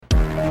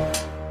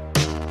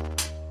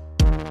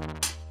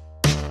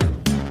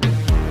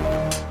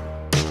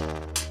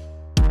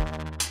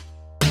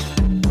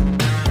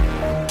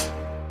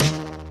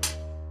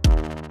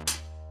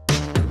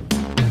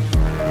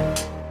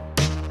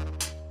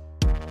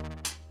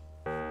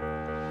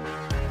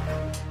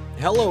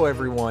Hello,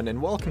 everyone, and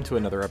welcome to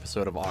another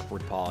episode of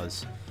Awkward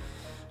Pause.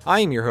 I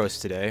am your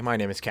host today. My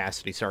name is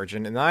Cassidy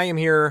Sargent, and I am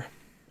here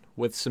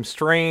with some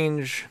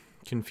strange,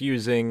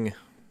 confusing,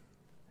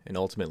 and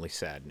ultimately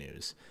sad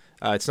news.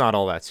 It's not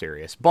all that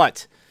serious,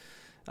 but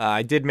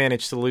I did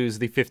manage to lose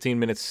the 15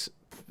 minutes.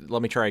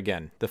 Let me try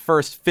again. The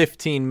first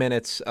 15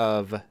 minutes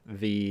of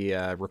the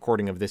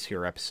recording of this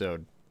here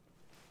episode.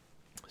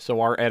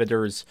 So our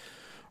editors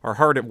are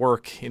hard at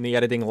work in the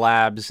editing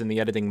labs and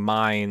the editing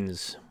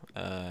mines,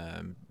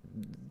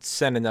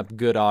 sending up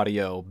good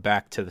audio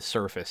back to the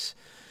surface.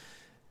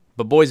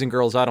 But boys and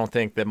girls, I don't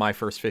think that my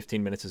first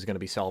 15 minutes is going to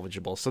be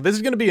salvageable. So this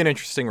is going to be an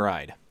interesting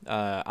ride.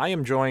 I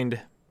am joined,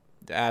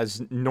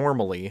 as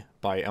normally,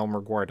 by Elmer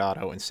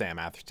Guardado and Sam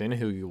Atherton,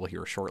 who you will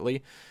hear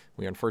shortly.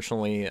 We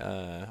unfortunately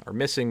are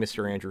missing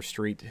Mr. Andrew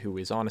Street, who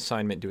is on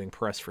assignment doing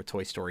press for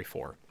Toy Story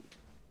 4.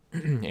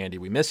 Andy,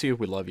 we miss you.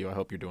 We love you. I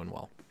hope you're doing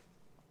well.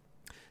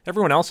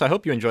 Everyone else, I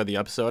hope you enjoyed the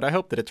episode. I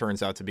hope that it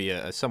turns out to be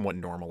a somewhat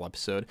normal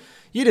episode.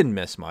 You didn't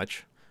miss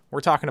much. We're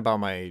talking about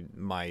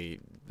my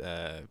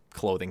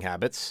clothing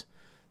habits.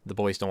 The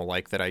boys don't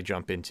like that I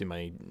jump into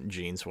my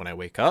jeans when I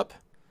wake up.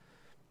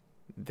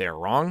 They're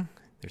wrong.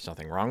 There's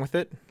nothing wrong with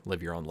it.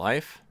 Live your own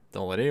life.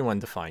 Don't let anyone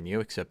define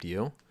you except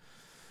you.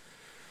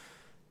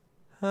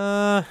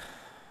 I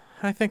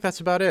think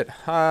that's about it.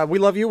 We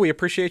love you. We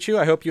appreciate you.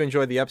 I hope you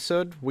enjoyed the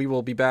episode. We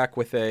will be back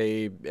with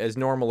a as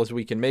normal as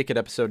we can make it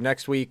episode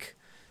next week.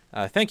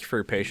 Thank you for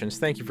your patience.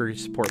 Thank you for your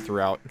support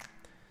throughout.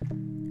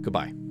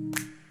 Goodbye.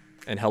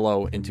 And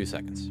hello in 2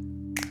 seconds.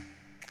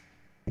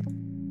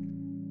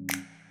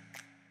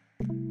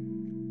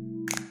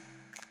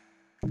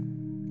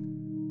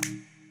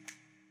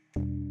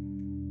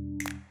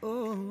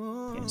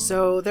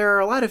 So there are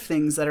a lot of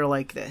things that are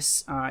like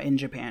this in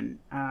Japan.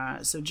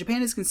 So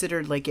Japan is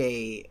considered like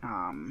a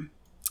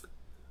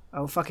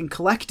fucking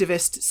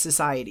collectivist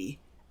society,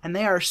 and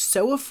they are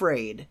so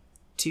afraid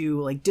to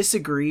like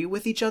disagree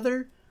with each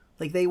other,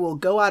 like they will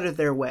go out of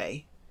their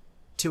way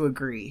to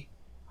agree.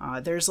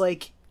 There's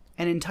like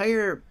an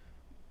entire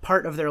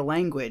part of their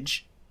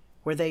language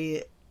where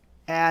they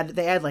add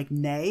like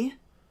nay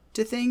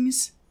to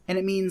things, and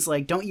it means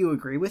like don't you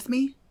agree with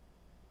me?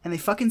 And they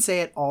fucking say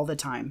it all the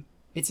time.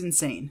 It's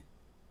insane.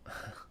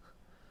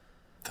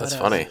 That's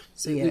funny.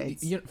 So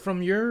yeah,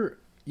 from your,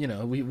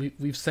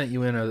 we've sent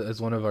you in as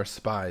one of our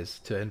spies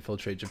to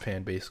infiltrate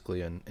Japan,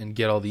 basically, and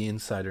get all the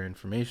insider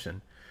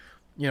information.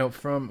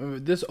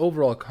 From this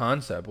overall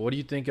concept, what do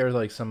you think are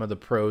like some of the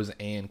pros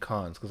and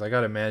cons? Because I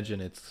gotta imagine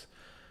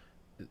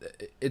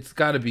it's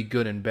got to be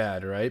good and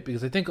bad, right?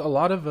 Because I think a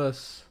lot of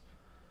us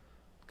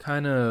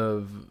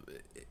a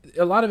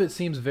lot of it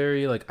seems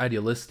very like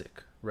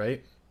idealistic,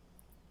 right?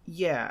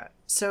 Yeah.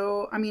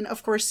 So, I mean,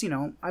 of course,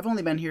 I've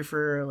only been here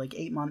for like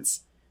 8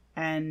 months,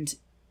 and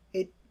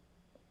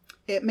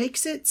it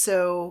makes it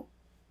so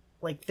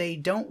like they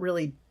don't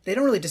really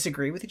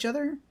disagree with each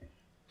other,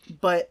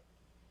 but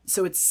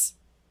so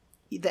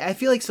I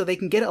feel like so they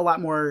can get a lot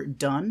more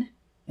done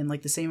in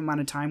like the same amount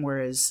of time,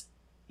 whereas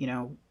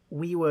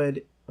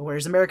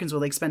whereas Americans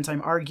would like spend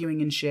time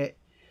arguing and shit,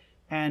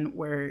 and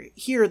where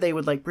here they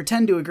would like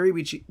pretend to agree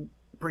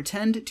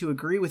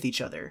with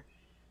each other,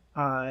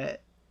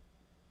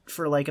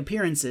 for like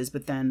appearances,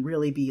 but then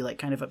really be like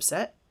kind of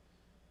upset.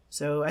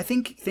 So I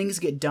think things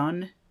get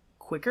done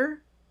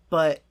quicker,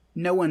 but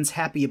no one's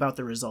happy about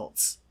the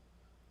results.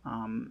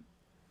 And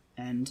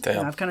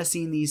I've kind of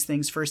seen these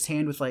things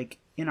firsthand with like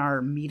in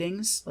our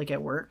meetings, like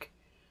at work,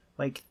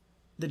 like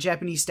the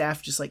Japanese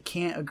staff just like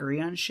can't agree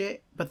on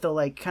shit, but they'll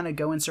like kind of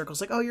go in circles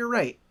like, oh, you're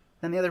right.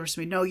 Then the other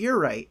person will be, no, you're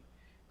right.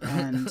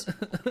 And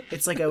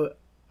it's like a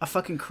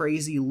fucking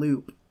crazy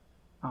loop.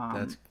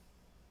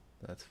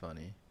 That's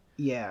funny.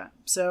 Yeah,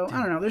 so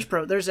I don't know.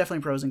 There's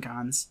definitely pros and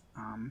cons.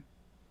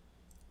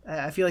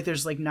 I feel like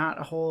there's like not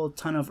a whole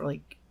ton of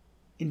like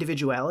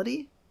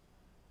individuality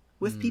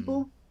with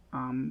people,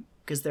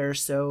 because they're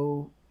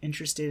so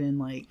interested in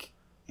like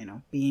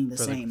being the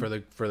same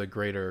for the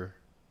greater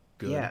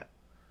good. Yeah,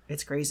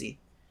 it's crazy.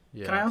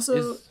 Yeah. Can I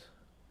also?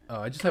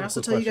 I just can have I a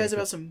also quick tell you question. guys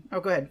about some? Oh,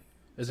 go ahead.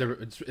 Is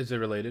it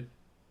related?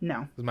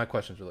 No. My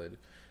question's related.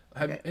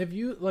 Okay. Have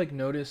you like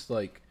noticed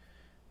like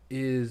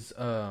is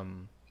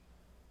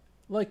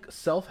like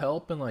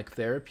self-help and like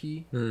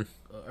therapy,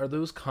 are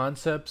those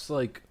concepts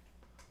like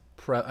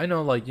I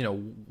know like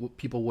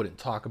people wouldn't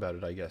talk about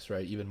it, I guess,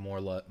 right? Even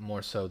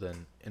more so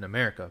than in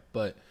America,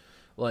 but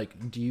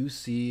like do you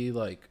see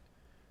like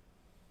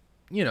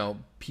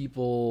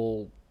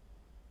people,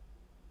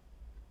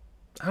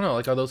 I don't know,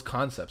 like are those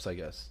concepts, I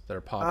guess, that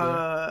are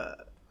popular?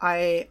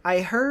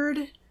 I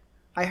heard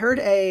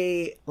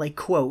a like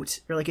quote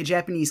or like a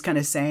Japanese kind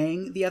of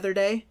saying the other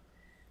day.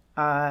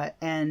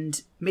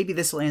 And maybe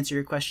this will answer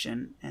your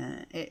question.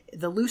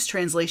 The loose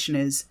translation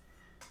is,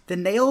 the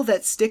nail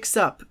that sticks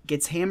up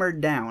gets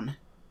hammered down.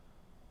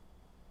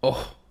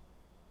 Oh,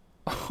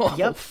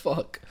 yep.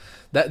 Fuck.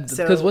 That,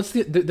 because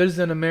there's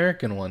an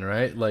American one,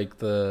 right? Like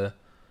but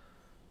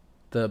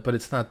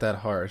it's not that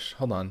harsh.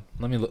 Hold on.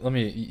 Let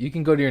me, you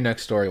can go to your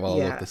next story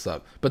while I look this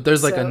up. But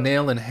there's like a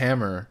nail and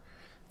hammer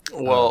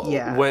Well,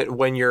 Yeah.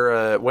 when you're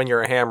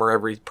a hammer,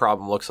 every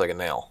problem looks like a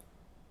nail.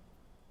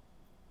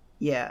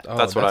 Yeah. Oh,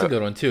 That's that's, what a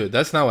good one too.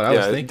 That's not what I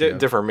was thinking. Of.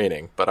 Different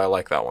meaning, but I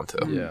like that one too.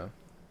 Yeah.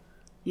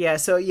 Yeah,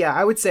 so yeah,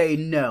 I would say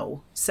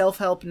no.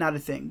 Self-help, not a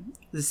thing.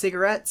 The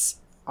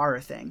cigarettes are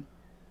a thing.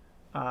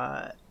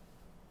 But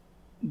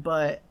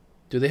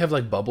Do they have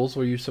like bubbles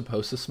where you're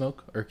supposed to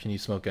smoke, or can you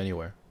smoke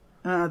anywhere?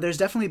 there's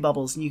definitely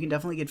bubbles, and you can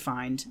definitely get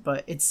fined.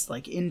 But it's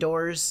like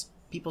indoors,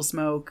 people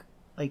smoke.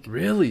 Like,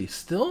 Really?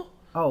 Still?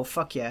 oh,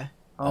 fuck yeah.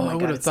 Oh, my I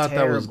would God, have it's thought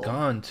that was terrible.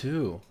 gone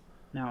too.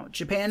 No,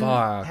 Japan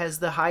Fuck. has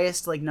the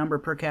highest like number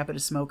per capita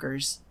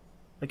smokers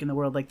like in the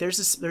world. Like there's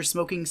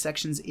smoking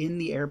sections in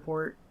the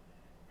airport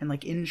and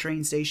like in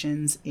train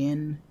stations,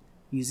 in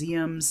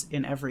museums,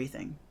 in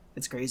everything.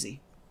 It's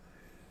crazy.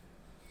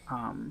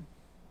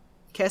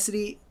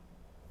 Cassidy,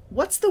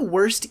 what's the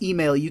worst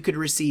email you could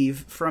receive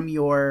from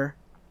your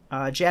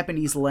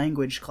Japanese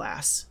language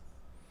class?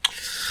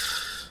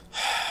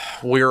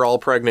 We're all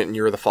pregnant and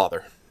you're the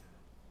father.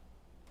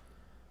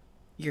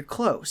 You're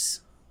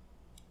close.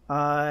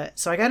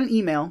 So I got an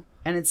email,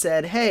 and it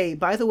said, hey,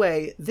 by the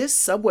way, this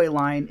subway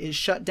line is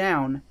shut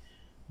down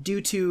due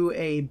to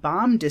a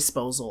bomb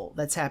disposal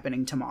that's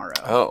happening tomorrow.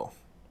 Oh.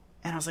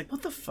 And I was like,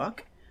 what the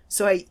fuck?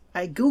 So I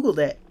Googled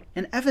it,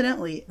 and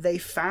evidently they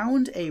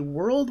found a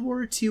World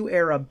War II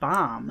era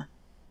bomb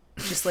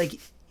just like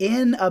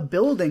in a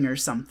building or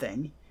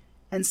something.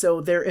 And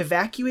so they're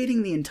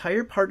evacuating the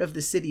entire part of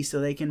the city so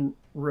they can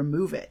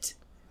remove it.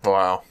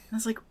 Wow. And I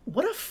was like,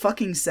 what a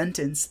fucking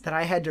sentence that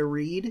I had to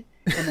read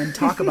and then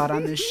talk about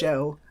on this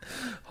show.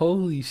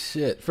 Holy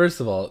shit. First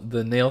of all,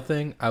 the nail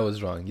thing, I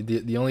was wrong.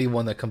 The only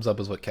one that comes up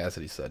is what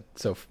Cassidy said.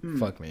 So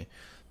fuck me.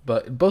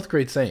 But both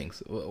great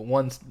sayings.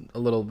 One's a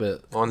little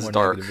bit One's more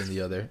dark negative than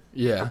the other.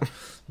 Yeah.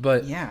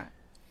 But Yeah.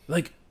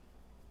 like,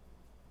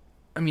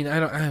 I mean, I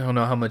don't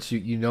know how much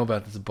you know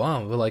about this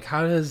bomb, but like,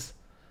 how does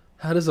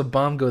a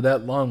bomb go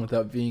that long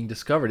without being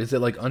discovered? Is it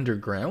like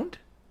underground?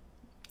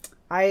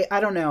 I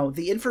don't know.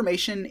 The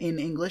information in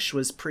English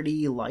was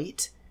pretty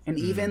light, and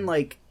even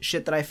like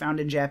shit that I found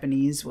in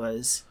Japanese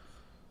was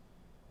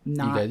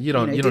not. You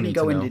don't didn't need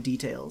go to into know.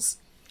 details.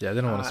 Yeah,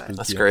 they don't want to spook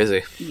That's you.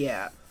 crazy.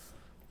 Yeah,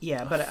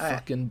 yeah, but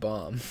Fucking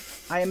bomb.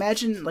 I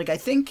imagine like I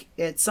think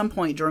at some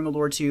point during World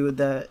War II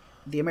the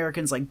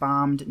Americans like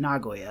bombed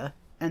Nagoya,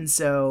 and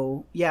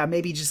so yeah,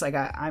 maybe just like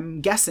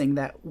I'm guessing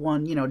that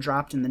one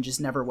dropped and then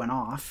just never went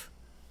off.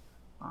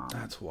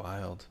 That's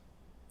wild.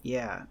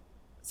 Yeah,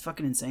 it's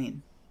fucking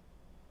insane.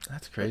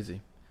 That's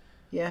crazy.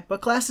 Yeah, but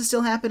class is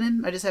still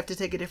happening. I just have to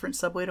take a different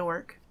subway to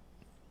work.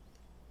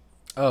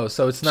 Oh,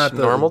 so it's not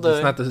the Normal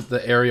day. It's not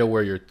the area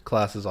where your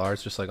classes are.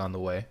 It's just like on the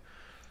way.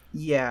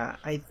 Yeah,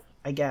 I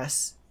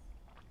guess.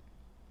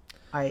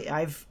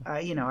 I'm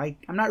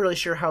not really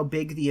sure how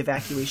big the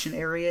evacuation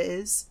area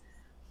is,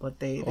 but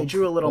they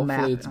drew a little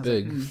map. Hopefully and it's I was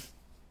like, big.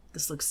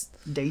 this looks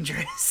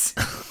dangerous.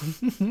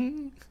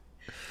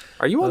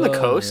 Are you on the Oh,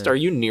 coast? man. Are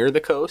you near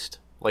the coast?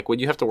 Like, would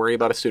you have to worry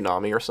about a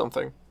tsunami or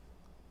something?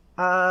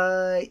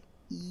 I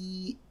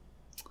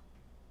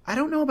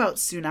don't know about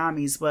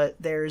tsunamis, but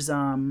there's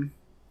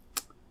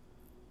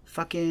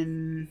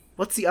fucking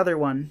what's the other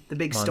one? The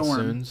big storm.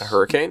 Monsoons. A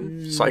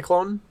hurricane?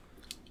 Cyclone?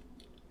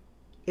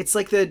 It's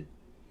like the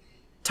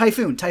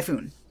typhoon,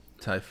 Typhoon.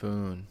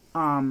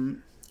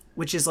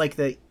 which is like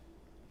the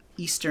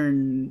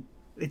eastern.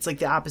 It's like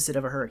the opposite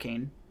of a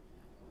hurricane.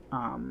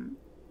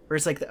 Or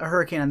it's like a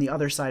hurricane on the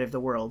other side of the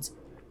world.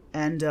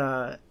 And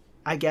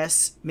I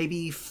guess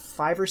maybe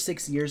 5 or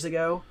 6 years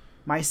ago,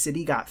 my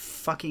city got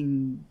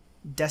fucking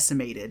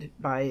decimated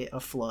by a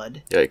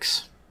flood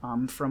Yikes.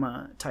 from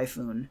a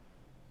typhoon.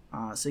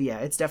 So yeah,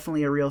 it's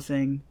definitely a real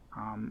thing.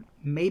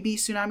 Maybe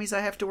tsunamis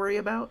I have to worry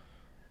about.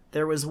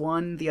 There was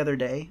one the other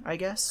day, I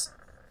guess,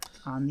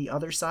 on the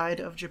other side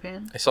of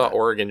Japan. I saw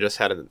Oregon just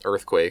had an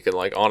earthquake, and,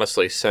 like,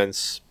 honestly,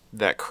 since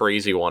that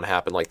crazy one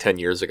happened, like, 10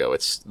 years ago,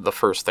 it's the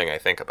first thing I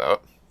think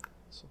about.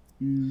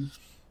 I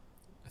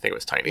think it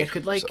was tiny. Yeah,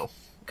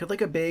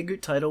 could a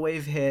big tidal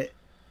wave hit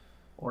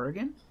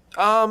Oregon?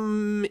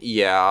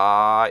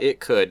 Yeah, it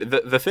could.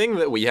 The thing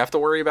that we have to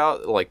worry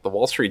about, like, the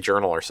Wall Street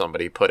Journal or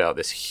somebody put out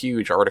this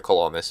huge article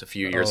on this a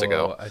few years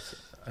ago I saw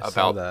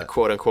about that.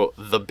 quote unquote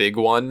the big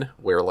one,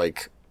 where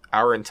like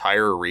our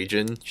entire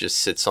region just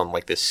sits on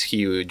like this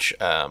huge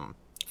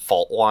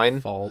fault line.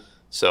 Fault.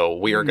 So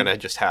we are gonna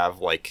just have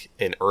like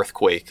an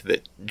earthquake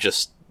that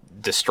just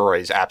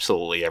destroys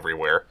absolutely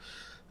everywhere,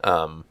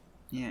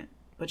 Yeah,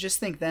 but just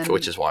think then,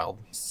 which is wild.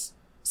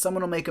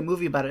 someone will make a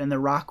movie about it, and The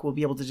Rock will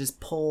be able to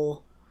just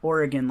pull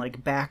Oregon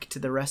like back to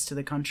the rest of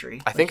the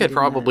country. I think I'd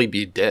probably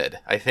be dead.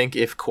 I think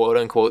if quote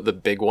unquote the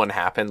big one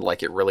happened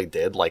like it really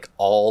did, like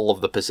all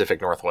of the Pacific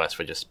Northwest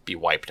would just be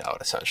wiped out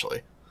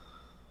essentially.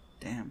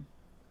 Damn,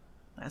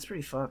 that's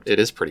pretty fucked. It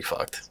is pretty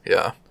fucked.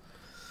 Yeah.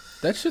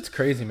 That shit's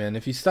crazy, man.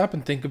 If you stop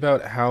and think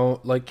about how,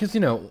 like, because,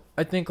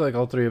 I think, like,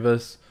 all three of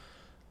us,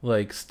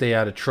 like, stay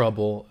out of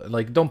trouble.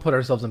 Like, don't put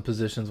ourselves in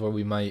positions where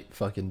we might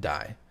fucking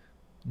die,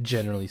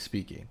 generally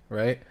speaking,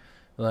 right?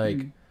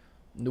 Like,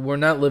 we're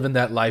not living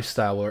that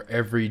lifestyle where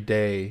every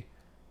day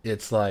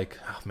it's like,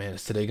 oh, man,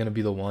 is today going to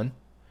be the one?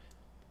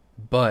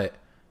 But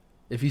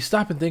if you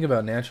stop and think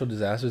about natural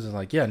disasters, it's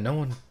like, yeah, no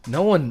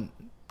one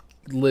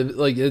live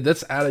like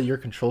that's out of your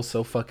control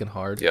so fucking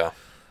hard. Yeah.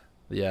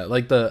 Yeah,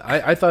 like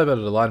I thought about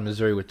it a lot in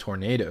Missouri with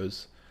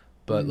tornadoes,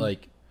 but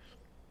like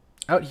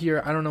out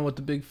here, I don't know what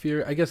the big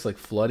fear. I guess like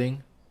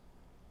flooding,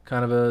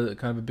 kind of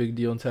a big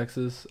deal in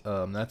Texas.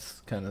 That's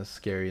kind of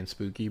scary and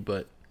spooky,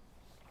 but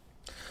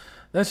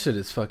that shit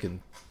is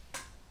fucking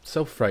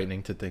so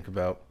frightening to think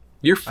about.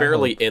 You're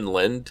fairly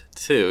inland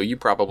too. You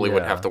probably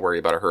wouldn't Yeah. have to worry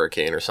about a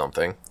hurricane or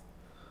something.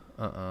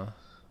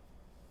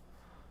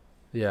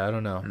 Yeah, I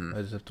don't know.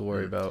 I just have to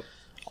worry about.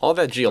 All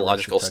that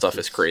geological of stuff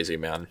is Texas. crazy,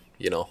 man.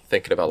 You know,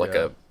 thinking about like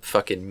Yeah. a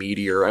fucking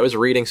meteor. I was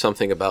reading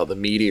something about the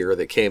meteor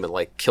that came and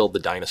like killed the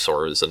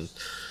dinosaurs, and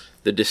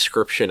the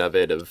description of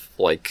it of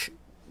like,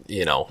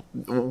 you know,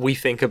 we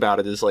think about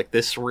it as like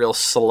this real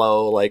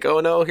slow, like, oh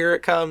no, here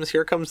comes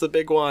the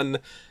big one.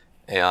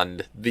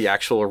 And the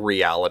actual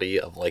reality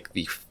of like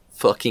the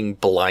fucking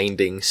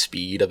blinding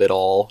speed of it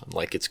all.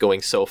 Like it's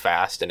going so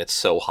fast and it's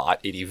so hot,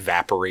 it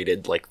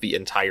evaporated like the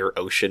entire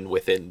ocean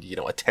within, you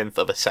know, a tenth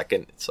of a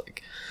second. It's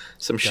like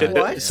some shit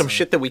What? that, some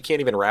shit that we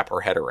can't even wrap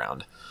our head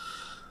around.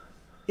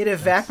 It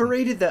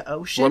evaporated the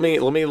ocean.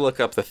 Let me look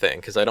up the thing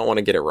because I don't want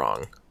to get it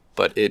wrong.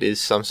 But it is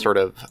some sort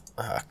of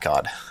talk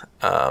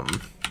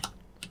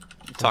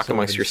sort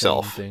amongst of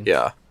yourself. insane thing.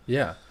 Yeah.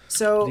 Yeah,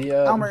 So the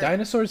Elmer,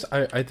 dinosaurs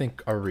I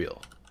think are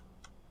real.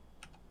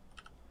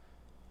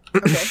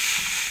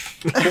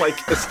 okay. Like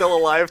it's still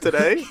alive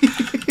today?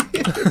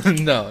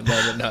 No.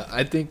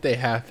 I think they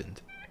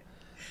happened.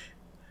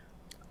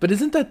 But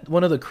isn't that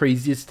one of the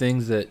craziest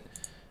things that,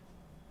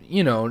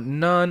 you know,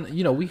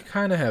 we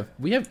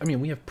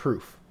have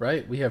proof,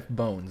 right? We have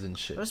bones and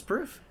shit. That's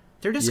proof.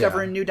 They're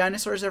discovering new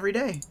dinosaurs every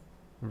day.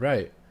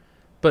 Right.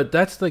 But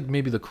that's like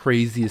maybe the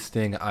craziest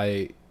thing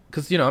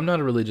because, you know, I'm not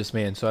a religious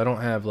man, so I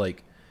don't have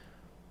like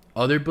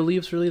other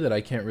beliefs really that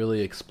I can't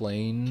really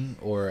explain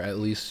or at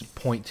least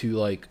point to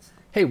like,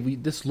 hey,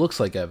 this looks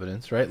like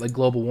evidence, right? Like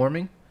global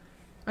warming.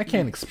 I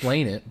can't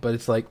explain it, but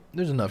it's like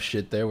there's enough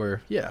shit there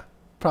where, yeah,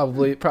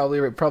 probably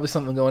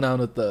something going on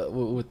with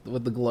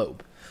the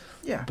globe.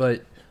 Yeah.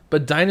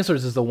 But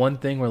dinosaurs is the one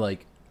thing where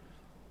like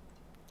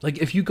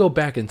if you go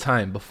back in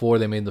time before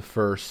they made the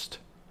first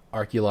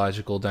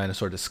archaeological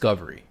dinosaur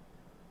discovery,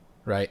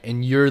 right?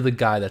 And you're the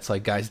guy that's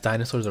like, guys,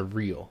 dinosaurs are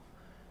real.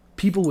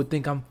 People would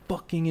think I'm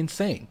fucking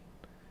insane.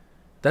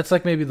 That's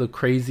like maybe the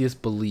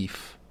craziest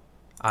belief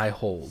I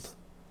hold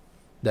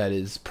that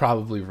is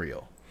probably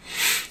real.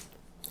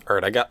 All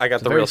right, I got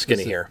the very real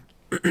skinny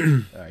specific.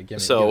 here. All right,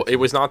 give So me it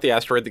was not the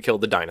asteroid that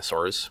killed the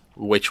dinosaurs,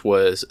 which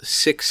was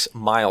 6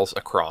 miles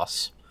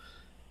across.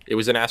 It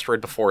was an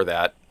asteroid before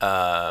that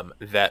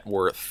that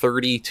were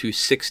 30 to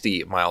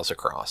 60 miles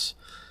across.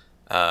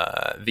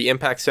 The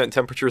impact sent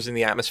temperatures in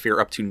the atmosphere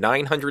up to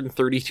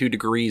 932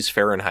 degrees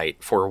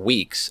Fahrenheit for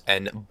weeks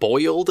and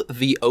boiled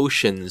the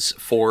oceans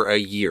for a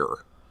year.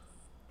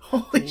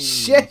 Holy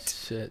shit.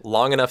 shit.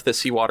 Long enough that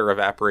seawater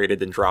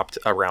evaporated and dropped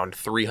around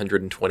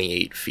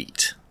 328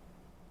 feet.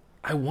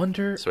 I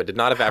wonder. So it did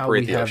not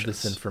evaporate how we the have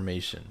oceans. this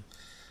information.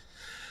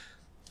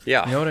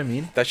 Yeah. You know what I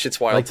mean? That shit's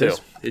wild Like too.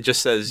 this- It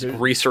just says there-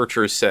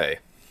 researchers say.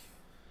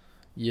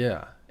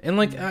 Yeah, and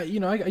like you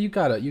know, you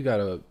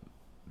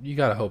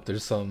gotta hope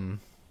there's some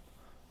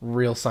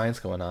real science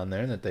going on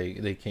there, and that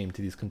they came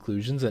to these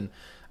conclusions. And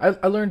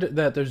I learned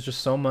that there's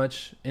just so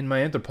much in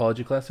my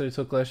anthropology class that I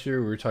took last year.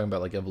 We were talking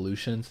about like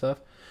evolution and stuff.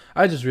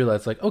 I just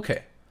realized like,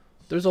 okay,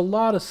 there's a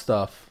lot of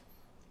stuff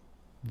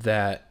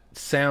that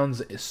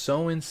sounds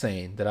so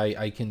insane that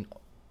I can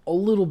a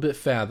little bit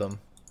fathom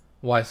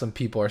why some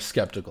people are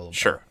skeptical about.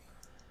 Sure.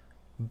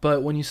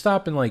 But when you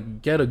stop and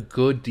like get a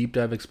good deep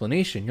dive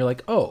explanation, you're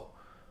like, oh,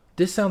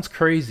 this sounds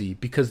crazy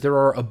because there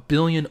are a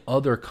billion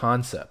other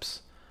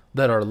concepts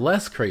that are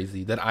less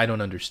crazy that I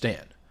don't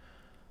understand.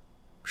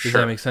 Does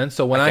Sure. that make sense?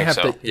 So when I I, think have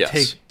so, to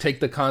yes. take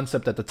the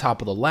concept at the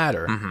top of the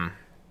ladder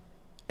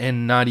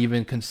and not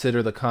even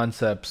consider the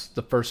concepts,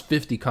 the first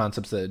 50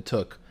 concepts that it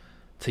took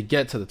to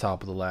get to the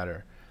top of the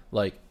ladder,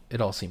 like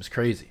it all seems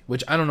crazy.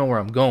 Which I don't know where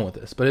I'm going with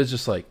this, but it's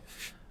just like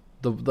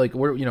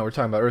we're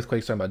talking about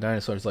earthquakes, talking about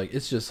dinosaurs. Like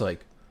it's just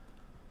like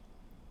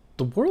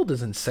the world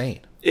is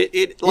insane.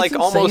 It like it's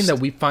insane almost that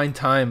we find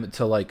time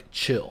to like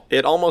chill.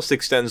 it almost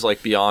extends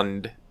like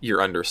beyond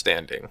your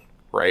understanding,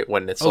 right?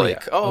 When it's Oh,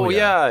 like, yeah. oh, Oh,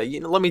 yeah, yeah. you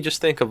know, let me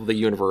just think of the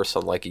universe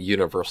on like a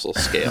universal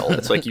scale.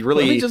 It's like you Let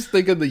me really just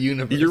think of the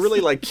universe. you really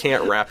like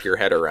can't wrap your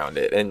head around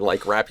it and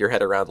like wrap your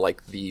head around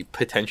like the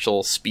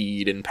potential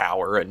speed and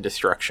power and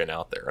destruction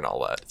out there and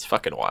all that. It's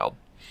fucking wild.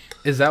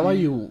 Is that why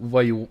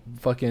you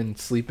fucking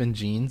sleep in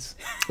jeans?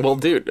 Well,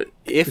 dude,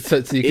 if So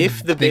you can if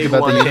the think big about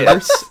the one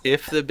universe? hits,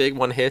 if the big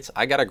one hits,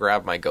 I gotta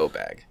grab my go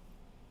bag,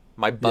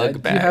 my bug Yeah,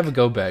 bag. You have a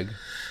go bag.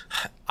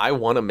 I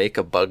want to make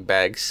a bug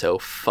bag so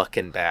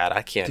fucking bad.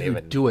 I can't Dude,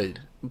 even do it.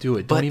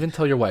 But Don't even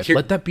tell your wife. here-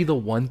 Let that be the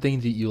one thing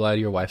that you lie to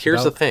your wife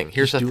Here's about. the thing.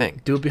 Here's Just the do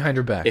thing. Do it behind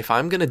her back. If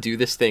I'm gonna do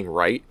this thing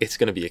right, it's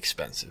gonna be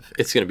expensive.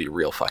 It's gonna be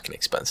real fucking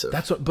expensive.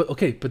 That's what.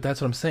 But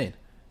that's what I'm saying.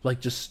 Like,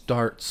 just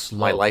start slow.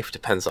 My life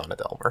depends on it,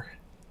 Elmer.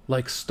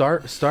 Like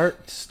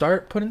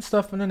start putting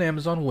stuff in an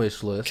Amazon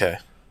wish list. Okay.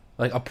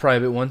 Like a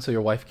private one, so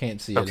your wife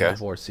can't see it Okay. and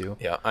divorce you.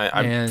 Yeah,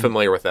 I'm And-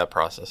 familiar with that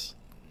process.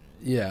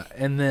 Yeah,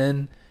 and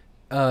then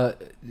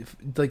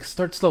like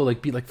start slow.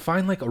 Like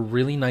find like a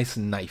really nice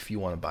knife you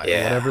want to buy, or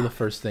Yeah. whatever the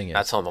first thing is.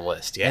 That's on the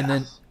list.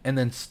 Yeah. And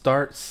then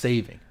start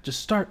saving.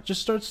 Just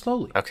start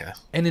slowly. Okay.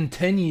 And in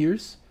 10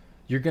 years,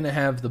 you're going to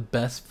have the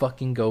best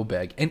fucking go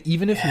bag. And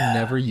even if you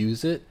never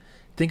use it,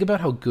 think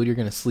about how good you're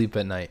going to sleep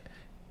at night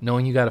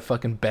knowing you got a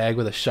fucking bag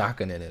with a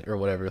shotgun in it or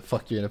whatever the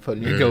fuck you're going to put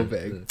in your go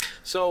bag.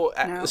 So,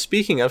 Now-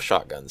 speaking of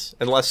shotguns,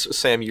 unless,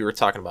 Sam, you were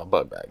talking about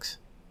bug bags.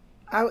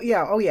 Oh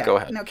yeah. Go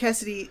ahead. Now,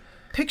 Cassidy,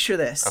 picture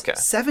this. Okay.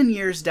 7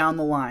 years down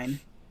the line,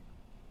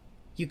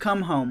 you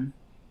come home.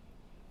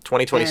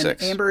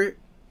 2026. And Amber,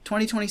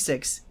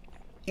 2026.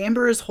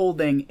 Amber is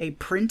holding a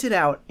printed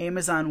out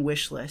Amazon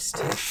wish list.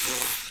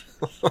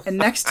 And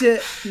next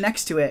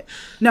to it,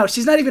 no,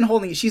 she's not even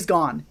holding it. She's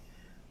gone.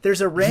 There's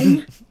a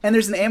ring and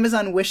there's an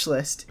Amazon wish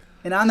list.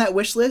 And on that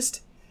wish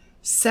list,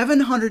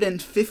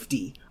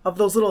 750 of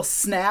those little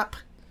snap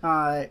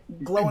glow in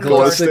the Glow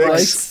dark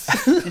sticks.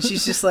 lights. And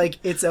she's just like,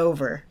 it's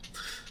over.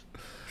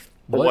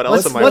 What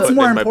else am I what's putting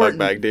more in my bug important?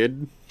 bag,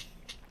 dude?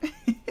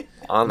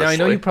 Honestly. Now, I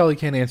know you probably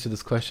can't answer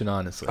this question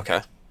honestly.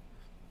 Okay.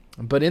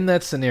 But in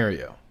that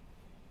scenario,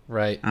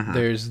 right, Mm-hmm.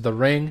 there's the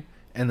ring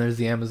and there's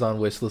the Amazon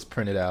wish list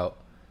printed out.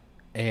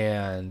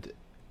 And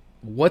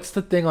what's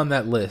the thing on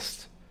that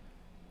list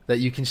that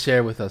you can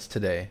share with us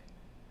today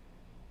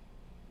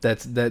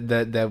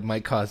that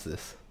might cause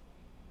this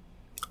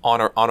On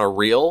a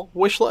real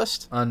wish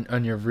list?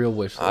 on your real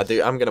wish list?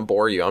 Dude, I'm gonna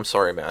bore you. I'm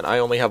sorry, man. I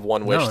only have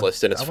one wish No,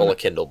 list, and it's I full wanna- of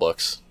Kindle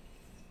books.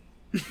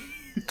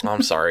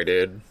 I'm sorry,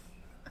 dude.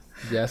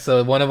 Yeah,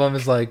 so one of them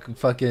is like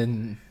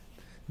fucking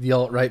the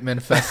alt-right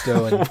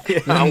manifesto and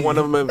Yeah, one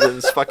of them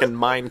is fucking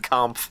Mein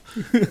Kampf.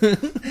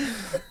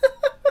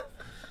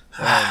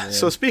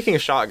 So speaking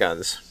of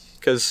shotguns,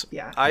 because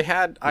Yeah. I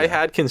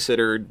had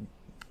considered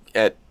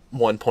at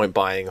one point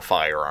buying a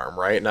firearm,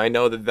 right? And I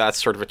know that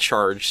that's sort of a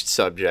charged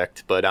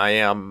subject, but I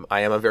am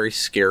a very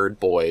scared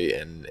boy,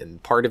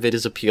 and part of it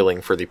is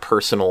appealing for the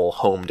personal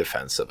home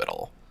defense of it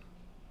all.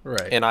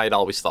 right. And I'd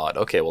always thought,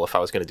 okay, well, if I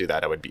was going to do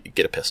that, I would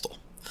get a pistol.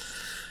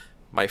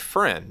 My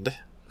friend,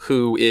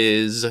 who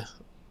is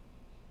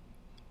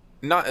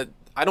not,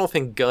 I don't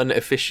think gun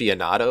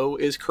aficionado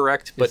is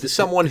correct, but Is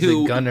someone it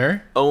who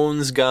gunner.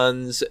 owns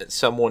guns,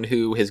 someone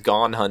who has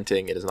gone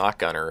hunting, it is not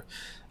gunner.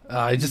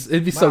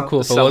 It'd be so Wow.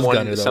 cool if it was Someone,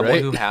 gunner though, someone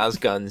right? who has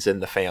guns in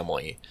the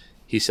family.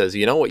 He says,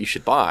 you know what you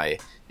should buy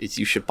is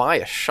you should buy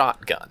a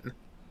shotgun,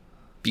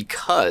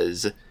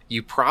 because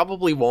you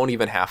probably won't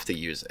even have to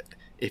use it.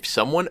 If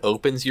someone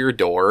opens your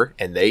door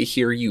and they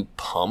hear you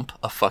pump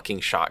a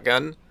fucking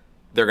shotgun,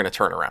 they're going to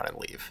turn around and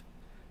leave.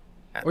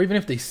 Or even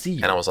if they see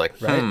you. And I was like,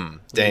 right?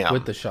 damn.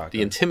 With the shotgun.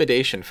 The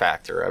intimidation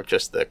factor of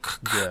just the...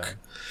 Yeah.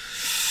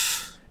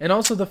 And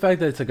also the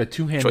fact that it's like a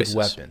two-handed Choices.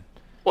 weapon.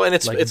 Well, and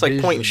it's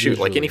like point and shoot.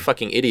 Like any visually.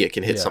 fucking idiot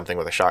can hit Yeah. something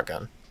with a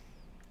shotgun.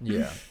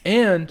 Yeah.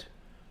 And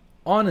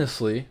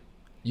honestly,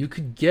 you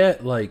could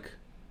get like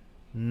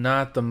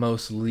not the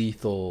most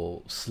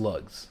lethal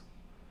slugs.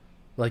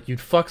 Like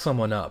you'd fuck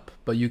someone up,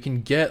 but you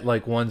can get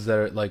like ones that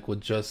are like would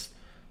just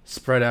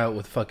spread out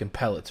with fucking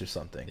pellets or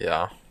something.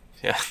 Yeah.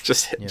 Yeah,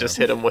 just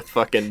hit him with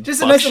fucking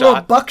Just a nice little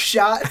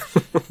buckshot.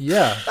 buckshot.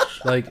 Yeah.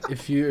 Like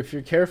if you're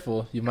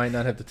careful, you might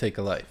not have to take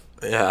a life.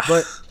 Yeah.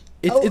 But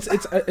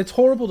it's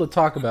horrible to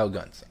talk about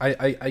guns.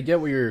 I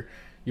get where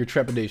your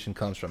trepidation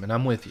comes from, and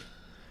I'm with you.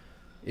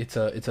 It's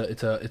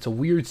a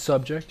weird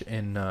subject,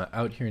 and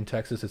out here in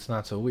Texas, it's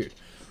not so weird.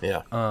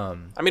 Yeah. I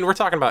mean, we're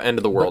talking about end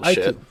of the world I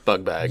shit, too-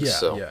 bug bags. Yeah,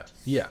 so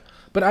yeah.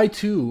 But I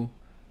too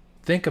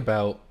think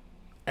about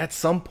at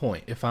some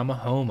point if I'm a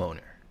homeowner,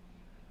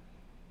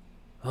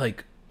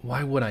 like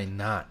why would I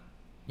not?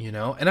 You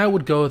know, and I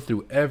would go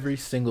through every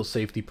single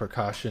safety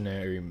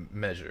precautionary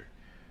measure,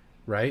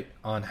 right,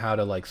 on how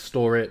to like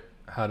store it,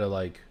 how to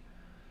like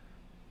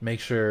make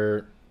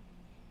sure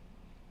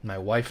my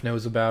wife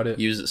knows about it,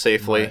 use it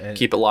safely, and-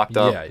 keep it locked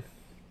up. yeah,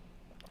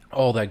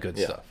 all that good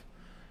Yeah. stuff.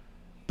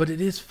 But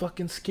it is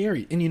fucking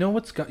scary. And you know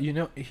what's got,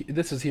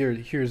 this is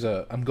here's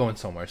I'm going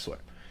somewhere, I swear.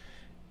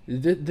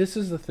 This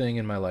is the thing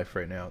in my life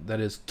right now that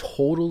has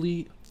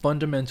totally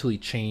fundamentally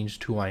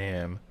changed who I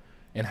am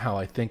and how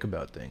I think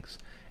about things.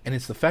 And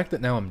it's the fact that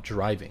now I'm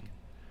driving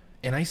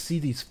and I see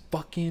these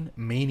fucking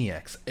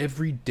maniacs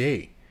every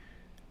day.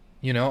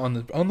 You know,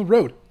 on the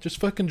road, just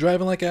fucking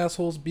driving like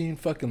assholes, being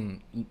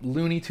fucking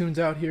Looney Tunes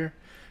out here.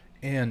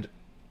 And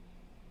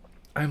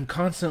I'm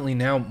constantly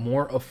now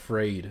more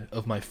afraid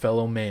of my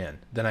fellow man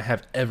than I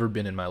have ever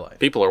been in my life.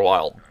 People are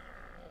wild.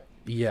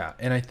 Yeah,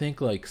 and I think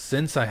like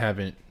since I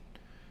haven't,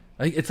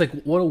 like it's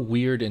like what a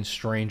weird and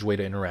strange way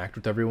to interact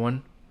with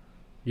everyone.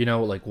 You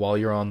know, like while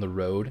you're on the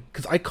road,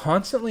 because I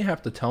constantly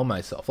have to tell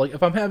myself, like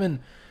if I'm having,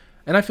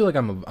 and I feel like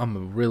I'm a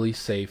really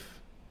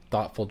safe,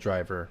 thoughtful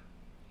driver,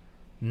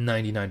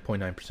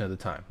 99.9% of the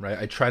time, right?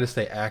 I try to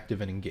stay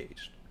active and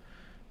engaged,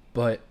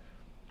 but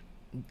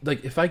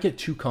like if I get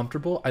too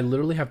comfortable, I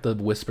literally have to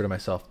whisper to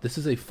myself, "This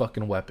is a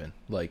fucking weapon.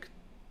 Like,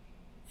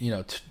 you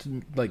know,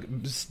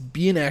 like just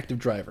be an active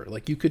driver.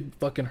 Like you could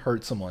fucking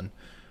hurt someone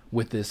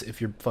with this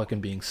if you're fucking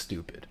being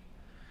stupid.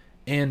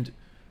 And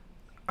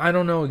I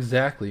don't know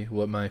exactly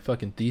what my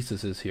fucking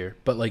thesis is here,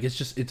 but like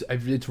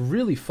it's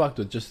really fucked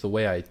with just the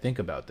way I think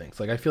about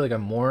things. Like I feel like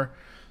I'm more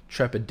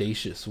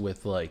trepidatious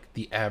with like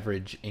the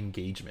average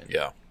engagement.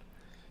 Yeah.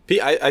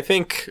 I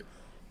think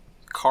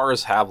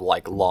cars have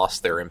like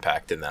lost their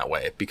impact in that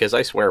way, because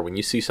I swear when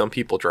you see some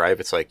people drive,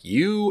 it's like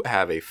you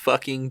have a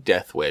fucking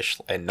death wish,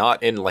 and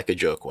not in like a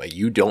joke way.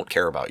 You don't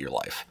care about your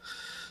life.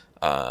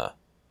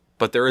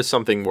 But there is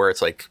something where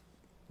it's like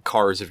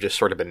cars have just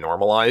sort of been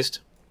normalized,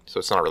 so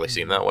it's not really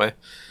seen that way.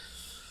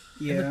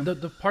 Yeah. And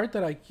the part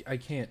that I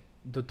can't,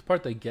 the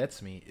part that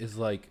gets me is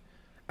like,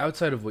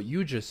 outside of what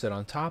you just said,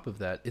 on top of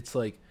that, it's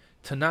like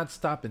to not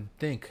stop and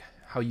think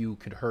how you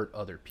could hurt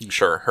other people.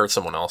 Sure, hurt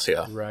someone else,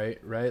 yeah. Right.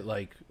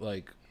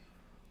 Like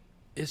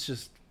it's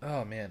just,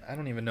 oh man, I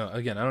don't even know.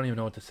 Again, I don't even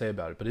know what to say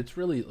about it, but it's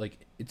really like,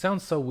 it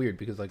sounds so weird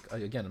because like,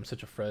 again, I'm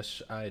such a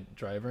fresh-eyed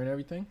driver and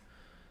everything,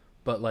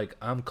 but like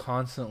I'm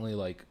constantly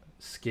like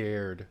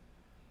scared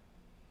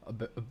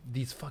of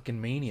these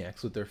fucking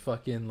maniacs with their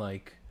fucking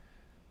like,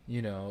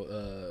 you know,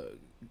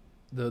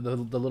 the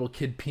little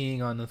kid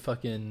peeing on the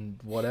fucking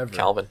whatever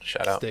Calvin,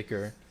 shout out.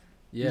 sticker.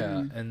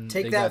 Yeah, and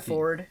Take they that, got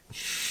Ford.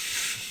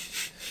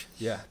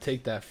 Yeah,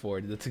 take that,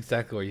 Ford. That's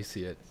exactly where you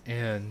see it.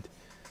 And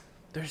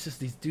there's just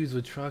these dudes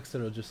with trucks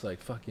that are just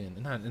like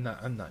fucking,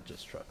 I'm not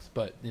just trucks,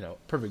 but you know,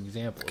 perfect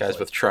example. Guys like,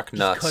 with truck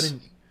nuts.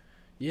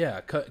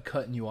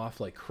 Cutting you off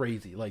like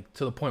crazy, like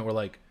to the point where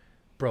like,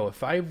 bro,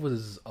 if I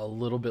was a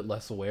little bit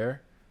less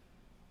aware,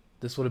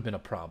 this would have been a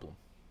problem.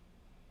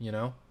 You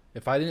know,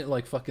 if I didn't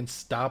like fucking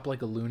stop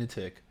like a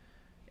lunatic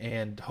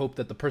and hope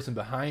that the person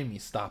behind me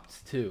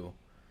stopped too,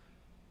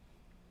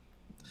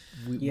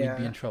 we'd be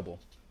in trouble.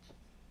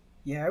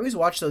 Yeah, I always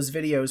watch those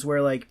videos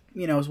where, like,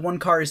 you know, one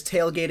car is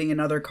tailgating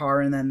another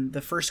car, and then the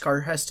first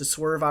car has to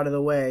swerve out of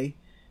the way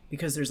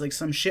because there's, like,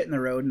 some shit in the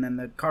road, and then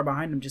the car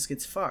behind him just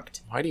gets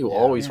fucked. Why do you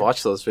always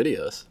watch those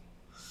videos?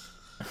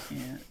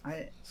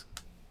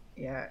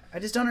 Yeah, I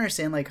just don't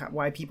understand, like,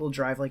 why people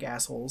drive like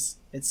assholes.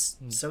 It's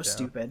so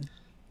stupid.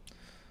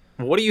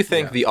 What do you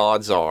think the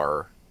odds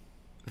are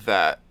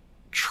that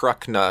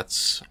truck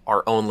nuts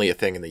are only a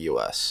thing in the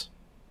U.S.?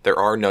 There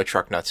are no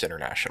truck nuts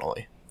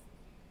internationally.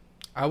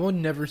 I would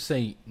never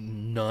say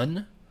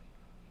none,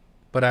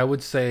 but I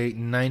would say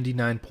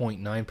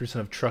 99.9%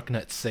 of truck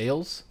nut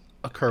sales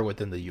occur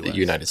within the U.S. The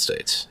United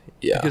States,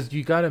 yeah. Because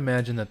you got to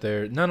imagine that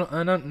they're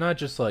not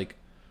just like,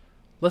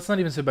 let's not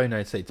even say by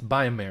United States,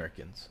 by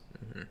Americans,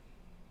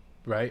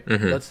 right?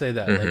 Let's say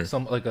that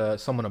like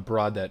someone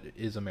abroad that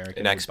is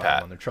American, an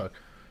expat on their truck,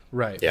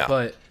 right? Yeah.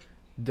 But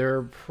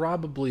there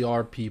probably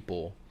are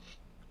people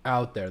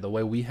out there, the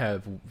way we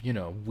have, you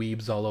know,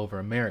 weebs all over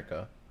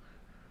America.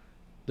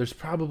 There's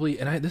probably,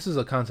 and this is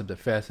a concept that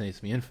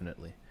fascinates me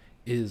infinitely,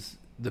 is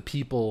the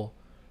people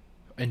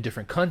in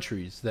different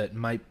countries that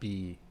might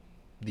be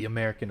the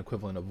American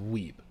equivalent of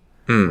weeb,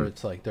 where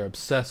it's like they're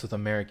obsessed with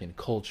American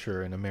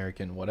culture and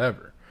American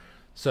whatever.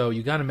 So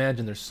you got to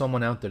imagine there's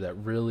someone out there that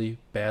really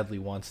badly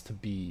wants to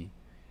be,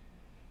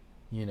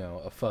 you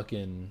know, a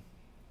fucking,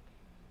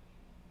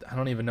 I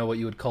don't even know what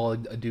you would call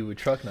a dude with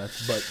truck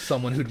nuts, but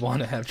someone who'd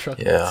want to have truck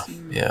nuts.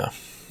 Yeah.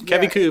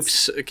 Kevy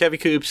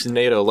Coops,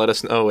 NATO, let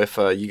us know if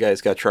you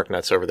guys got truck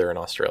nuts over there in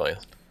Australia.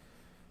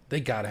 They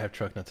gotta have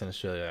truck nuts in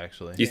Australia,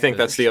 actually. Do you think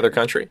that's the other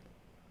country?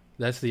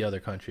 That's the other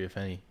country, if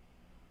any.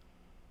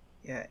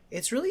 Yeah,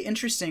 it's really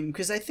interesting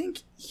because I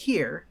think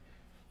here,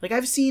 like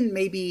I've seen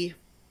maybe,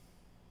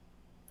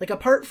 like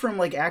apart from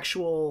like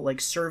actual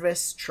like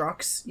service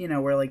trucks, you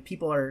know, where like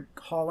people are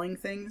hauling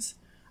things,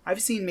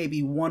 I've seen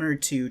maybe one or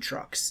two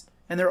trucks,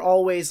 and they're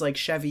always like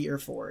Chevy or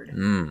Ford.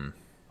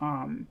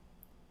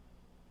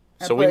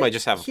 So we might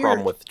just have a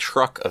problem with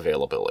truck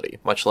availability,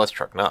 much less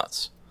truck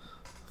nuts.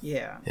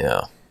 Yeah.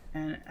 Yeah.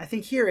 And I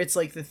think here it's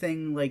like the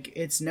thing, like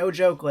it's no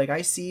joke. Like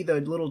I see the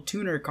little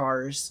tuner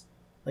cars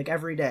like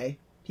every day.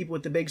 People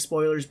with the big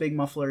spoilers, big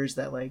mufflers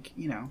that like,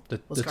 you know. The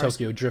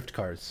Tokyo drift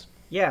cars.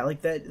 Yeah,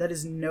 like that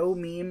is no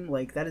meme.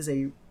 Like that is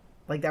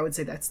like I would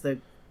say that's the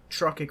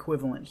truck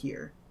equivalent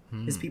here.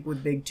 Is people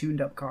with big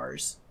tuned up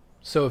cars.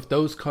 So if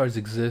those cars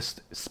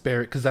exist,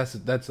 because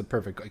that's the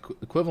perfect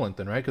equivalent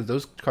then, right? Because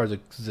those cars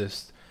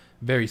exist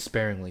very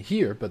sparingly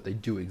here, but they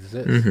do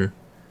exist.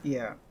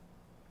 Yeah.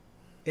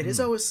 It is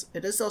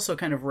also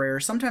kind of rare.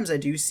 Sometimes I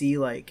do see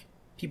like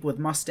people with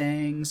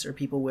Mustangs or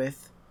people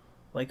with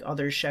like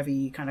other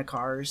Chevy kind of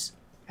cars,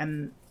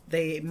 and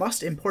they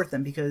must import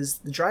them because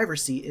the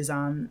driver's seat is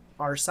on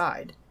our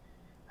side.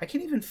 I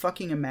can't even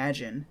fucking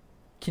imagine.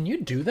 Can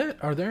you do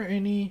that? Are there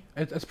any?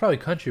 It's probably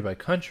country by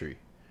country,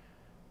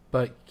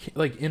 but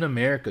like in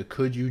America,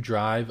 could you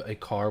drive a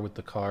car with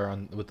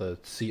the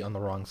seat on the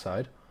wrong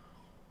side?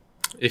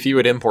 If you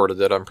had imported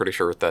it, I'm pretty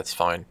sure that's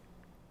fine.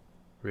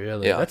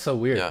 Really? Yeah. That's so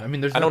weird. Yeah. I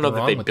mean, there's I don't know nothing that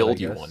wrong they with build it,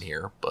 I you guess. one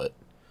here, but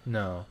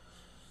No,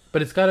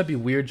 but it's got to be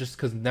weird just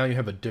because now you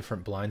have a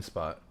different blind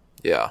spot.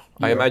 yeah,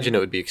 I imagine it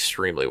would be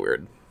extremely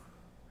weird.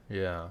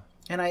 Yeah,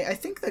 And I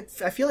think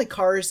that I feel like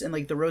cars and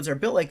like the roads are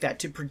built like that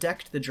to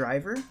protect the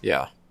driver,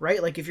 Yeah.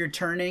 right? Like if you're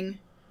turning,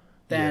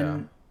 then Yeah.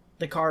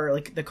 the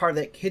car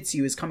that hits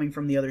you is coming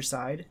from the other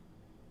side.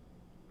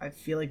 I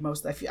feel like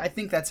I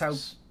think that's how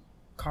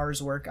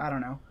cars work. I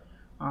don't know.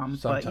 But you know,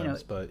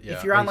 Sometimes, but yeah,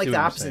 if you're I on like see the what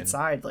you're opposite saying.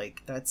 side,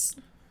 like that's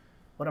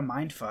what a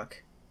mind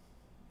fuck.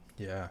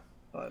 Yeah.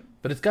 But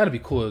But it's got to be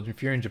cool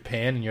if you're in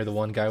Japan and you're the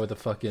one guy with a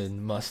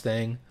fucking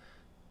Mustang,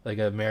 like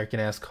an American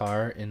ass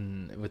car,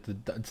 and with the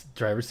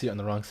driver's seat on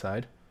the wrong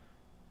side.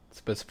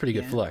 It's a pretty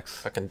good Yeah. flex.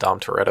 Fucking Dom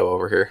Toretto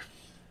over here.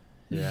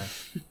 Yeah.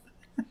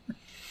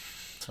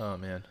 Oh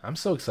man, I'm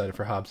so excited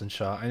for Hobbs and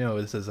Shaw. I know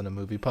this isn't a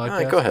movie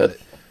podcast. Go ahead.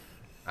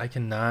 But I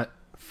cannot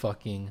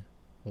fucking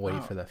wait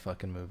Wow. for that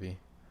fucking movie.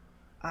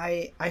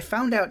 I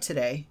found out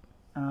today.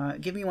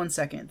 Give me 1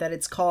 second. That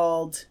it's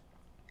called.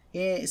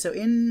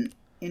 In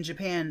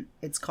Japan,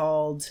 it's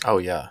called Oh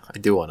yeah, I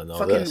do want to know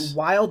fucking this.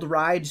 Wild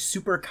Ride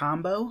Super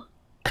Combo.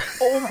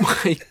 Oh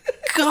my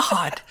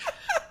god.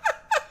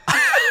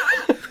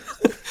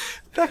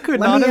 That could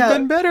Let not me, have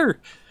been better.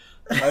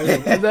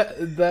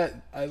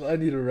 I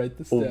need to write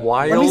this down.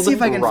 Wild Let me see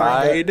if I can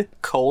find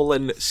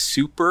Ride :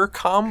 Super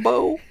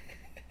Combo.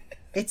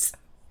 It's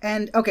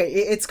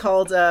it's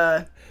called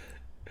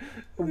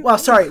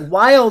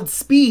Wild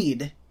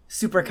Speed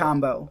Super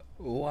Combo.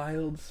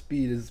 Wild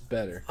Speed is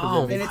better. 'cause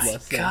Oh it makes my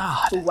less sense.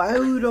 god.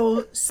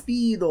 Wild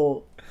Speed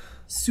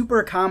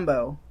Super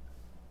Combo.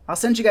 I'll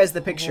send you guys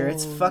the picture.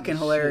 It's Holy fucking shit,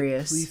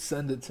 hilarious. Please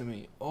send it to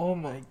me. Oh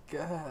my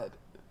god.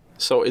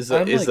 So is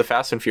I'm the like-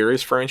 Fast and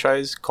Furious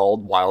franchise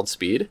called Wild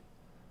Speed?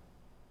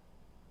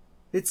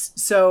 It's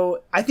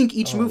so I think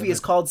each movie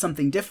is called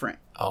something different.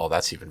 Oh,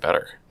 that's even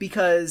better.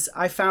 Because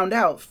I found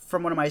out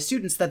from one of my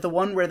students that the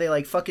one where they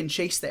like fucking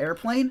chase the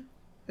airplane,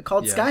 it's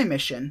called Yeah. Sky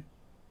Mission.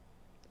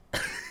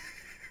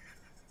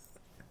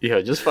 Yeah,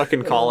 just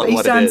fucking call it Based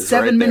what it on is.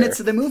 7 right minutes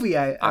there. of the movie,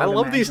 I would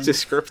love these imagine.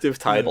 descriptive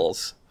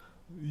titles.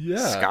 Yeah.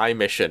 Sky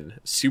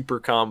Mission, Super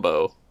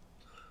Combo.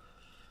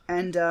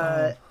 And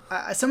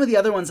some of the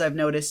other ones I've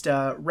noticed,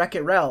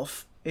 Wreck-It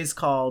Ralph is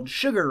called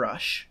Sugar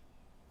Rush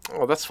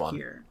Oh, that's fun.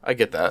 here. I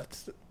get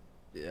that.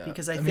 Yeah.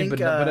 Because I mean, think,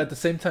 but at the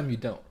same time, you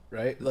don't,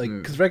 right? Like,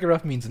 because Wreck-It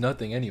Ralph means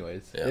nothing,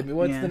 anyways. Yeah. I mean,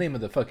 what's Yeah. the name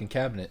of the fucking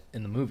cabinet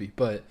in the movie?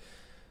 But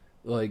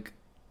like,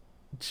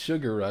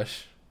 Sugar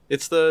Rush,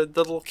 It's the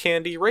little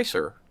candy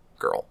racer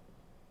girl.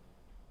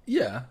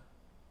 yeah,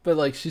 but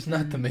like, she's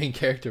not the main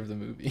character of the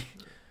movie.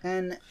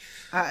 And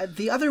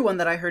the other one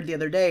that I heard the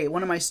other day,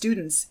 one of my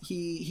students,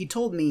 he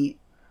told me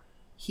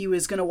he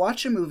was going to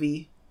watch a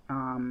movie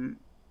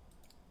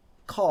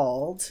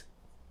called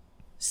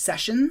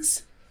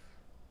Sessions.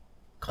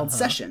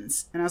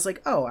 Sessions. And I was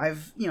like, "Oh,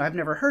 I've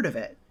never heard of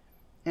it."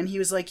 And he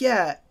was like,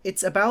 "Yeah,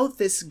 it's about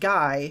this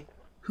guy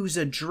who's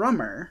a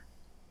drummer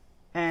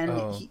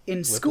and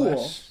in school."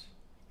 Whiplash?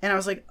 And I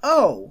was like,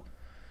 "Oh,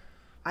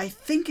 I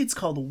think it's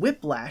called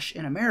Whiplash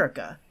in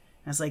America."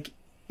 And I was like,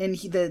 and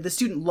the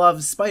student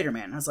loves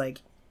Spider-Man. I was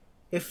like,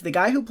 if the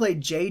guy who played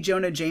J.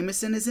 Jonah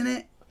Jameson is in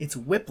it, it's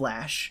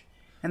Whiplash.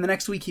 And the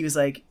next week he was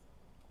like,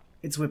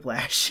 it's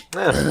Whiplash.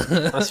 Yeah,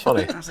 that's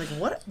funny. And I was like,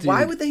 what? Dude.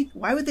 Why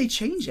would they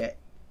change it?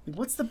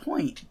 What's the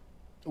point?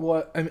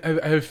 Well,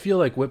 I feel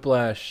like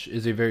whiplash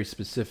is a very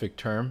specific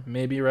term,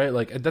 maybe, right?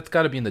 Like, that's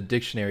got to be in the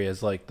dictionary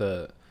as like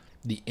the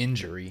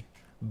injury,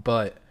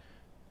 but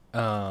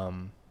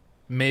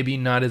maybe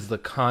not as the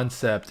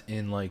concept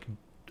in like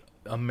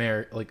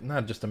like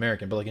not just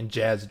American, but like in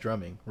jazz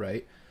drumming,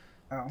 right?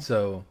 Oh.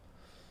 So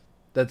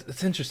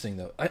it's interesting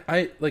though.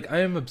 I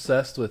am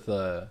obsessed with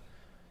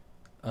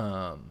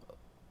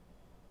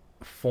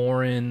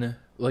foreign,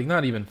 like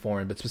not even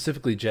foreign, but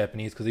specifically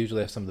Japanese, because they usually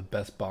have some of the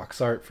best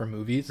box art for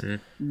movies.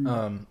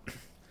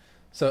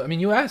 So I mean,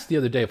 you asked the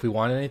other day if we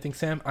wanted anything,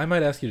 Sam. I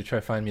might ask you to try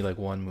find me like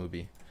one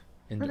movie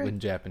in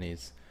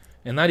Japanese,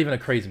 and not even a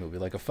crazy movie,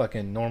 like a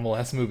fucking normal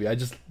ass movie.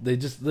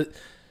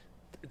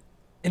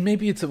 And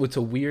maybe it's a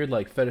weird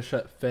like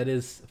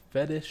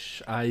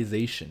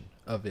fetishization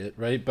of it,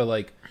 right? But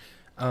like,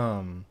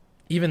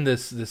 even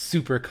this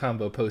super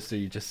combo poster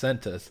you just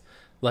sent us,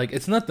 like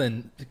it's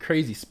nothing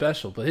crazy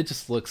special, but it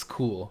just looks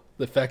cool.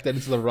 The fact that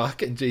it's The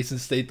Rock and Jason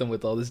Statham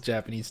with all this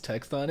Japanese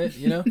text on it,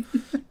 you know?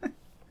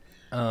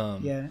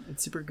 Yeah,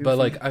 it's super goofy. But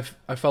like I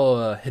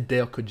follow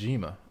Hideo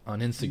Kojima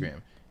on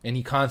Instagram, and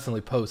he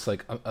constantly posts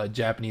like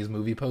Japanese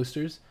movie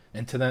posters.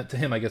 And to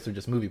him, I guess they're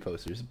just movie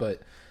posters.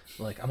 But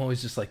like I'm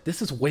always just like,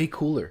 this is way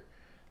cooler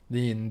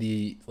than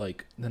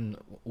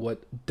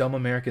what dumb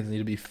Americans need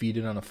to be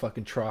feeding on a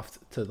fucking trough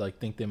to like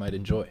think they might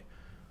enjoy.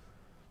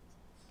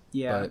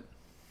 yeah. But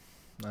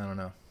I don't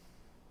know.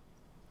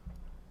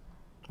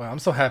 Wow, I'm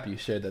so happy you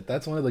shared that.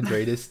 That's one of the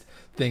greatest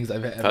things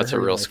I've ever That's a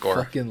heard real in my score.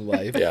 fucking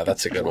life. Yeah,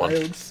 that's a good one.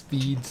 Wild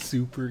Speed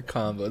Super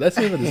Combo. That's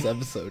the name of this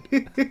episode.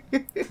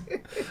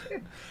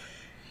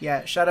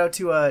 Yeah, shout out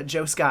to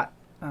Joe Scott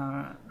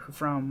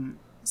from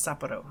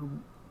Sapporo who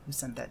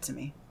sent that to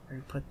me.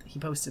 Or he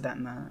posted that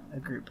in a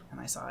group, and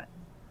I saw it.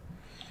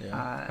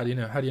 Yeah. How do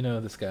you know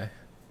this guy?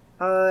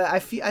 I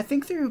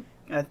think through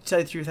to tell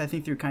you the truth, I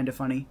think through Kind of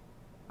Funny.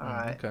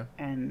 Okay.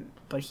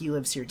 But he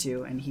lives here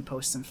too, and he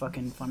posts some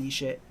fucking funny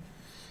shit.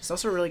 He's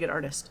also a really good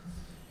artist.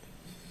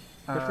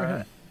 Good for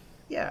him.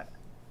 Yeah.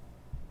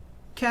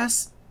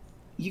 Cass,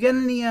 you got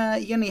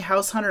any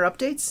House Hunter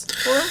updates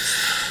for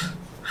us?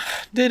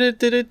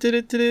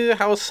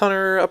 House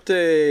Hunter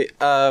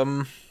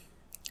update.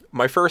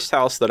 My first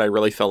house that I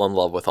really fell in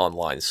love with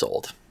online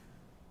sold.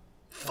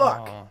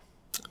 Fuck.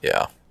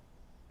 Yeah.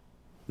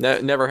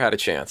 Never had a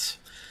chance.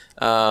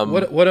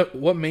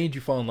 What made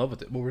you fall in love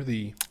with it? What were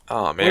the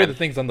Oh man, what are the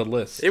things on the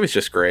list? it was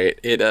just great.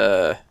 It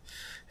had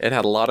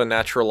a lot of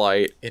natural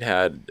light. It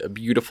had a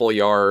beautiful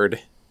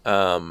yard.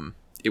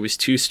 It was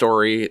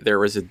 2-story. There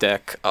was a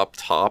deck up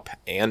top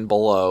and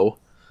below,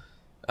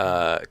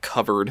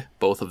 covered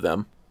both of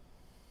them.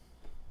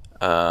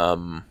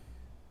 The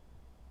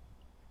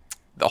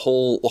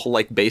whole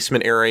like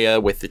basement area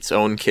with its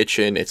own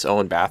kitchen, its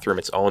own bathroom,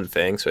 its own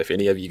thing. So if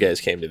any of you guys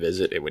came to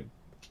visit, it would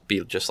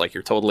be just like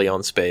your totally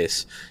own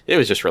space. It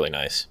was just really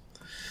nice.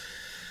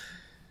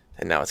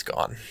 And now it's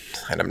gone,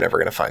 and I'm never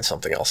gonna find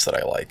something else that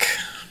I like.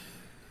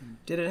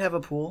 Did it have a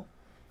pool?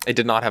 It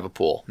did not have a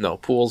pool. No,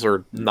 pools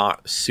are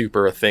not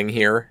super a thing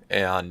here,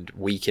 and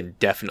we can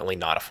definitely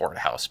not afford a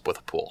house with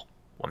a pool.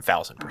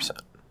 1,000%.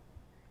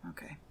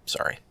 Okay.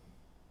 Sorry.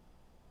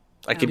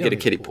 I could get a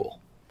kiddie pool.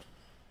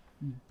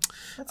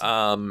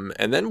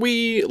 And then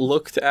we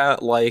looked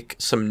at like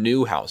some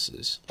new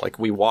houses. Like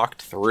we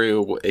walked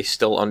through a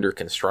still under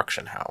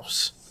construction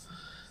house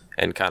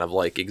and kind of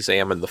like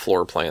examined the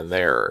floor plan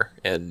there,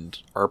 and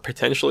are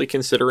potentially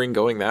considering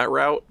going that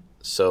route.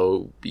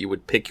 So you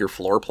would pick your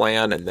floor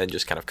plan and then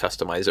just kind of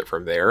customize it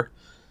from there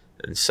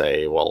and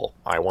say, well,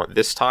 I want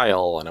this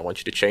tile and I want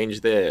you to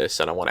change this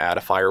and I want to add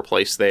a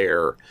fireplace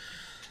there,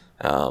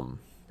 and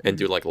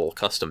do like a little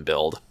custom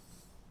build.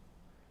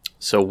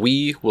 So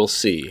we will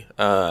see.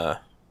 How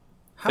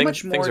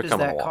much more does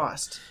that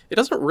cost? It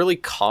doesn't really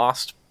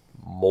cost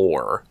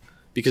more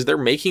because they're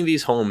making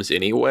these homes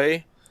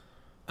anyway.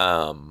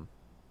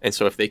 And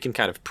so if they can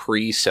kind of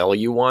pre-sell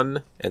you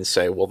one and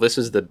say, well,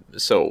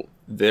 so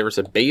there's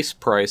a base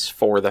price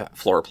for the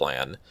floor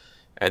plan,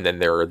 and then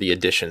there are the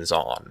additions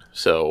on.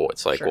 So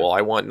it's like, well,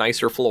 I want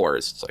nicer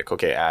floors. It's like,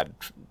 okay, add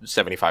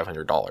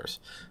 $7,500.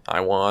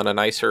 I want a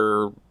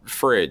nicer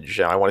fridge.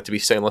 I want it to be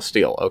stainless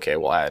steel. Okay,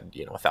 we'll add,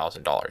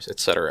 $1,000, et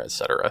cetera, et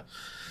cetera.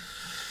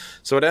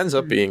 So it ends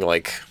up being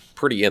like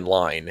pretty in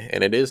line,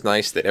 and it is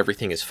nice that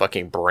everything is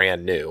fucking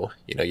brand new.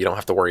 You don't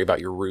have to worry about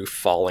your roof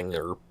falling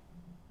or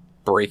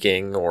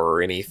breaking or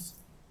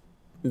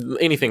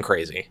anything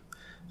crazy.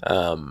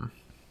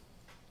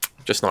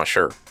 Just not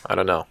sure. I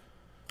don't know.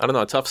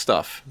 Tough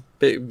stuff.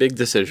 Big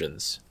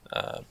decisions.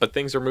 But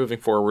things are moving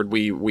forward.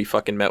 We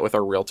fucking met with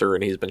our realtor,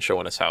 and he's been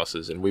showing us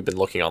houses, and we've been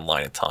looking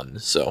online a ton.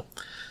 So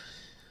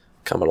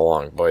coming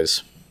along,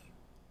 boys.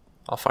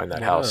 I'll find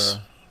that house.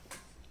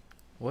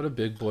 What a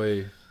big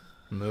boy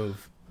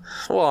move.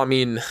 Well, I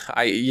mean,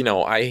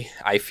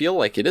 I feel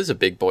like it is a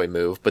big boy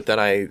move, but then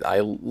I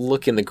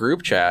look in the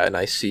group chat and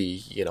I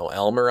see,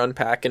 Elmer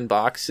unpacking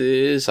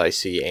boxes. I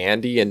see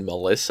Andy and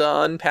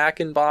Melissa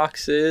unpacking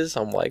boxes.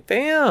 I'm like,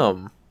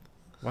 damn.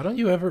 Why don't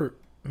you ever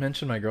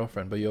mention my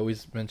girlfriend, but you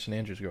always mention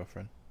Andrew's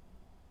girlfriend?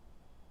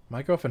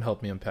 My girlfriend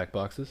helped me unpack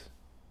boxes.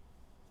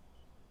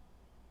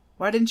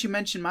 Why didn't you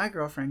mention my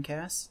girlfriend,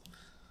 Cass?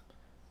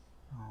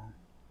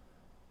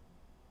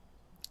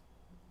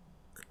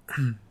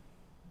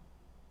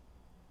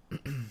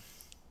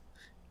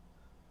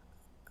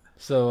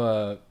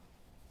 So,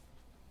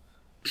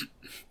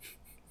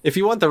 if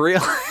you want the real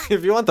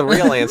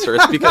answer,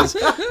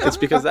 it's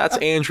because that's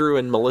Andrew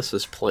and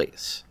Melissa's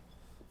place.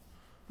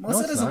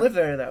 Melissa doesn't live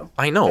there though.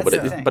 I know,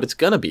 but it's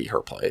gonna be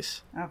her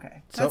place.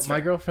 Okay. So my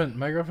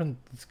girlfriend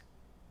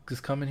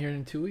is coming here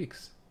in 2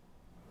 weeks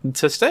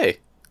to stay.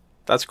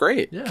 That's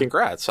great. Yeah.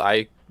 Congrats.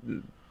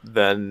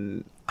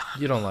 Then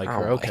you don't like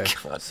her, okay?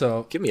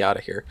 So get me out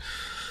of here.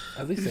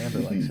 At least Amber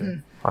likes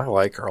her. I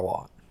like her a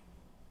lot.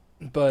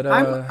 But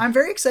I'm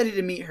very excited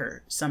to meet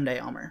her someday,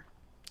 Elmer.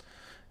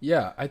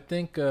 Yeah, I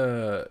think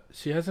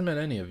she hasn't met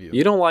any of you.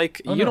 You don't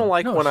like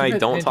when I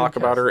don't talk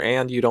about her,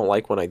 and you don't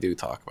like when I do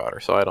talk about her.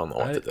 So I don't know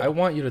what to do. I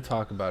want you to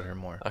talk about her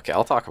more. Okay,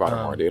 I'll talk about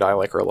her more, dude. I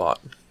like her a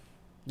lot.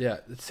 Yeah,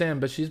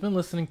 Sam, but she's been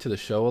listening to the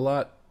show a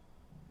lot,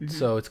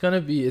 so it's kind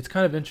of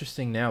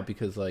interesting now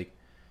because like,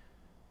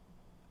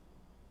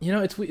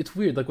 it's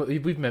weird. Like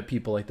we've met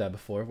people like that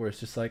before, where it's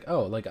just like,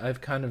 oh, like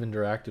I've kind of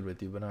interacted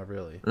with you, but not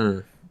really.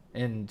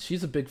 And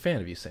she's a big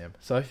fan of you, Sam.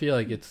 So I feel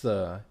like it's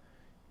going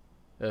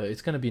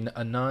to be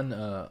a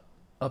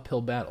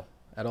non-uphill battle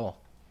at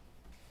all.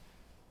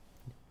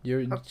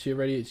 She's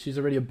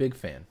already a big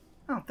fan.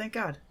 Oh, thank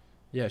God.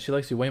 Yeah, she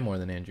likes you way more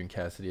than Andrew and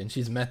Cassidy, and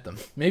she's met them.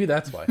 Maybe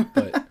that's why.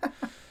 But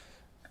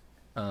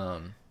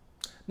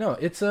no,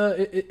 it's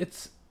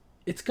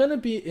gonna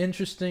be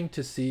interesting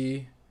to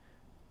see.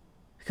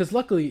 Because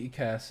luckily,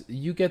 Cass,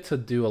 you get to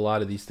do a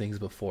lot of these things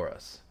before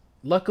us.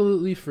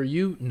 Luckily for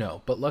you,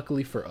 no, but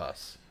luckily for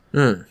us,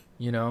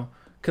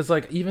 because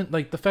like even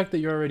like the fact that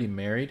you're already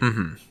married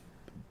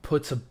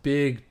puts a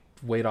big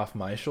weight off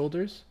my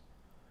shoulders,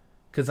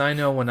 Because I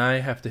know when I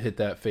have to hit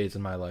that phase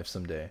in my life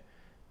someday,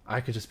 I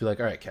could just be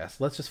like, all right,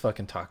 Cass, let's just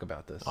fucking talk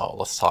about this. Oh,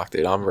 let's talk,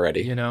 dude. I'm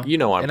ready. You know?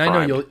 I'm and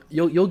primed. I know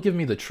you'll give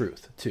me the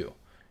truth, too.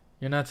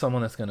 You're not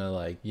someone that's going to,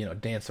 like,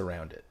 dance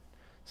around it.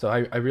 So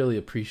I really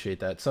appreciate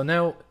that. So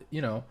now,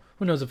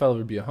 who knows if I'll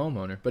ever be a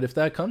homeowner. But if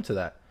that come to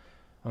that,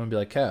 I'm going to be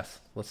like, Cass,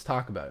 let's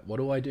talk about it. What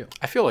do I do?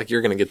 I feel like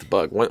you're going to get the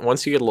bug.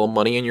 Once you get a little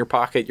money in your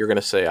pocket, you're going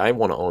to say, I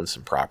want to own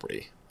some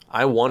property.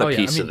 I want a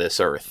piece of this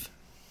earth.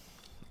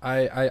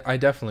 I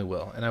definitely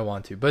will, and I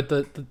want to. But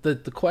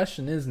the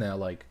question is now,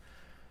 like,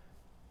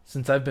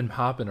 since I've been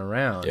hopping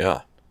around,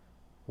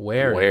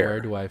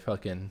 where do I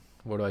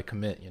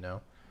commit,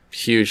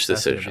 Huge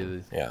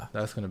decision.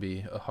 That's going to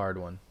be a hard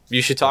one.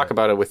 You should talk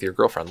about it with your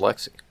girlfriend,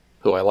 Lexi,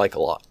 who I like a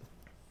lot.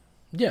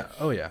 Yeah.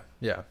 Oh, yeah.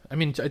 Yeah. I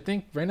mean, I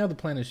think right now the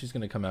plan is she's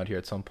going to come out here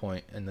at some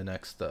point in the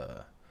next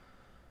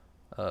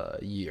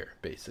year,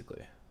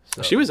 basically.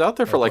 So, she was out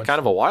there for like kind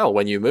of a while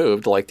when you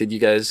moved. Like, did you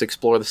guys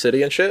explore the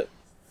city and shit?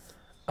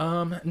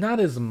 Not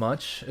as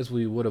much as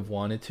we would have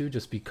wanted to,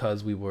 just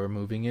because we were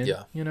moving in.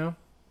 Yeah.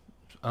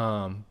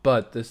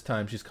 But this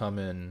time she's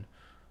coming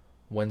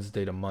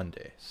Wednesday to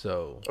Monday,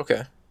 so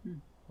okay,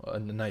 a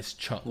nice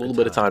chunk. A little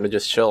bit of time to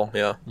just chill.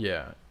 Yeah.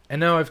 Yeah. And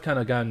now I've kind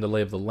of gotten the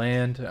lay of the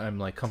land. I'm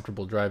like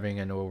comfortable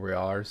driving. I know where we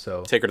are.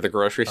 So take her to the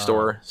grocery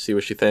store, see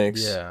what she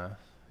thinks. Yeah.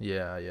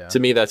 To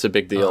me, that's a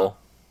big deal.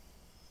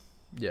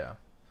 Yeah.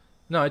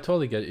 No, I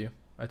totally get you.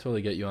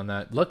 On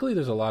that. Luckily,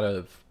 there's a lot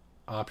of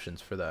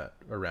options for that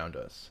around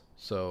us.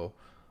 So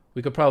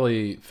we could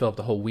probably fill up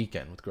the whole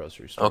weekend with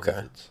grocery store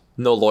visits.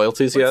 No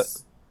loyalties yet?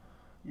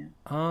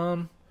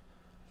 Yeah.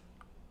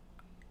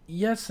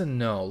 Yes and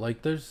no.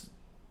 Like there's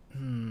I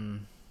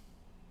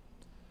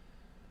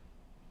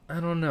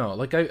don't know.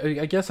 Like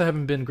I guess I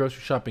haven't been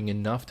grocery shopping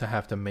enough to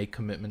have to make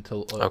commitment to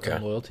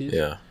loyalties.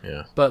 Yeah.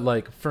 But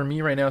like for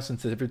me right now,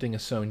 since everything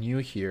is so new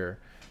here,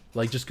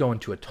 like just going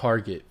to a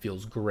Target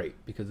feels great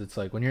because it's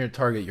like when you're at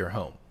Target, you're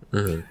home.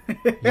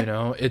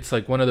 Mm-hmm. It's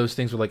like one of those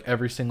things where like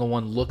every single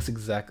one looks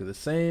exactly the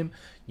same.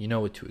 You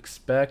know what to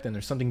expect, and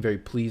there's something very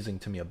pleasing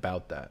to me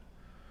about that.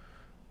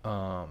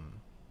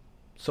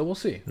 So we'll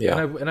see.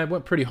 Yeah. And I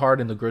went pretty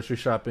hard in the grocery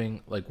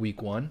shopping like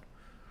week 1.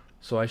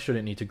 So I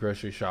shouldn't need to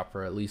grocery shop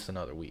for at least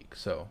another week.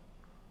 So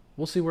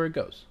we'll see where it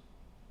goes.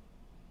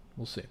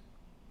 We'll see.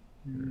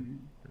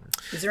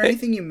 Is there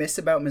anything you miss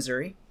about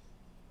Missouri?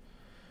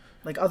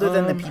 Like other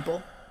than the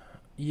people?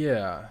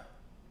 Yeah.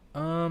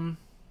 I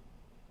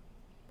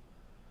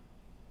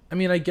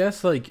mean, I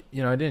guess like,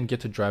 I didn't get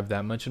to drive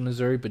that much in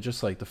Missouri, but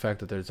just like the fact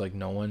that there's like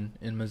no one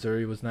in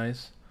Missouri was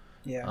nice.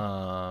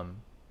 Yeah.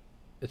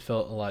 It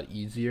felt a lot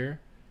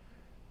easier.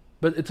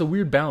 But it's a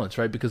weird balance,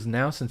 right? Because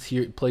now since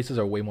here places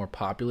are way more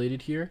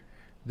populated here,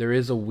 there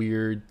is a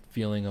weird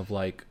feeling of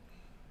like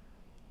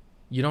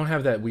you don't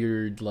have that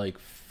weird like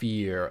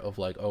fear of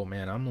like, oh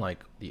man, I'm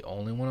like the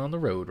only one on the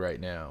road right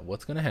now.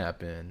 What's gonna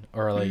happen?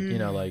 Or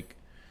like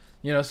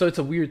so it's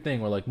a weird thing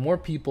where like more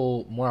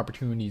people, more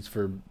opportunities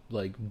for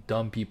like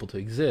dumb people to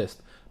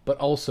exist, but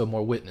also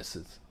more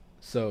witnesses.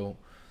 So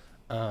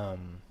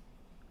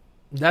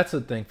that's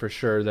a thing for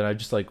sure that I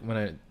just like when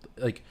I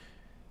like.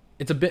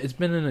 It's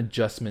been an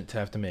adjustment to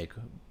have to make,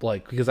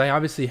 like, because I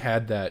obviously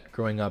had that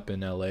growing up in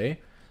LA,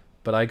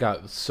 but I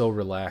got so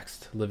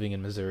relaxed living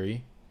in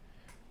Missouri.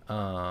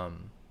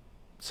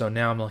 So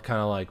now I'm kind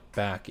of like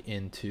back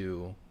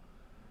into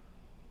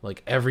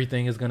like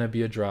everything is going to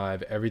be a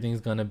drive.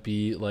 Everything's going to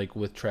be like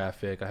with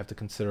traffic. I have to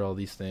consider all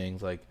these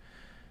things. Like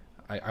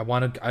I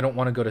don't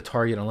want to go to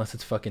Target unless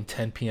it's fucking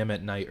 10 p.m.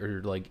 at night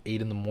or like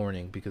 8 in the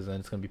morning because then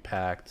it's going to be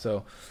packed.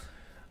 So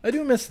I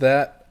do miss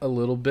that a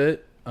little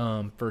bit.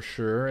 For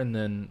sure, and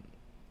then,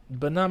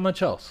 but not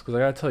much else. Because I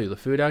gotta tell you, the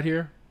food out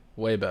here,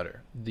 way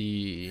better.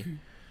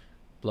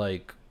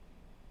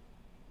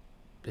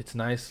 It's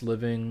nice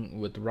living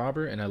with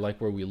Robert, and I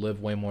like where we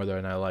live way more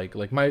than I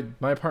like my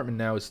apartment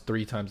now is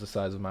 3 times the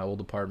size of my old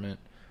apartment,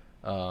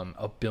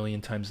 a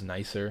billion times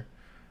nicer.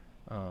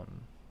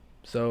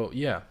 So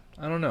yeah,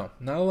 I don't know,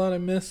 not a lot I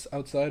miss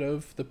outside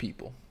of the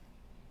people.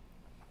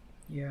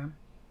 Yeah,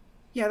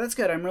 that's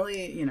good. I'm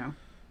really,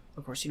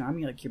 of course, I'm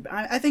like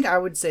I think I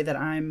would say that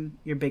I'm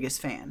your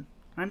biggest fan.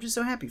 I'm just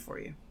so happy for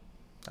you.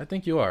 I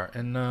think you are,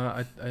 and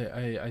I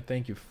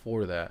thank you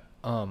for that.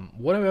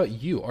 What about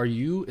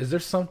you? Is there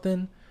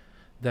something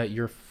that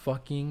you're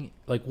fucking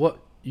like? What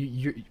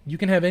you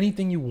can have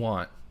anything you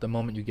want the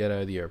moment you get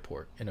out of the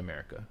airport in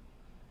America.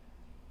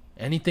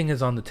 Anything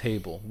is on the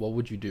table. What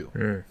would you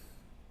do?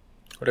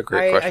 What a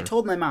great question. I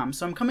told my mom,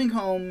 so I'm coming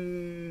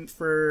home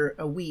for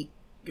a week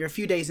or a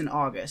few days in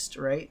August,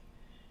 right?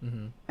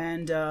 Mm-hmm.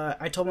 And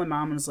I told my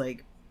mom, I was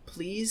like,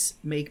 please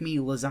make me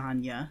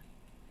lasagna.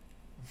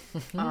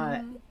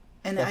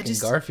 And I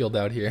just Garfield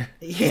out here.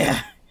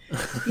 Yeah.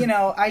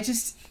 I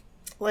just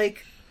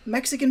like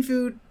Mexican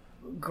food,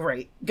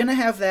 great. Gonna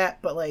have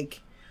that, but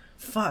like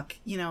fuck,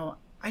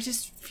 I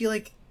just feel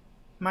like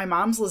my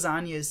mom's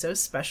lasagna is so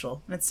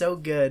special and it's so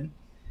good.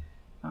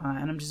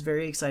 And I'm just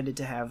very excited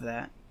to have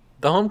that.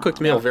 The home cooked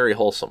meal very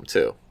wholesome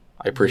too.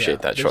 I appreciate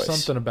that there's choice.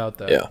 something about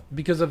that. Yeah.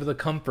 Because of the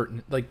comfort,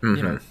 like,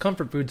 you know,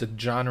 comfort food's a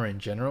genre in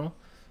general,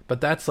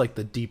 but that's like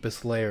the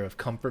deepest layer of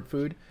comfort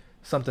food,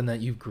 something that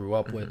you grew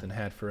up with and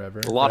had forever.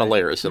 A lot of right?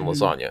 layers in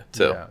lasagna,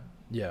 too.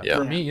 Yeah.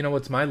 For me, you know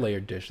what's my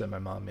layered dish that my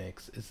mom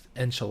makes is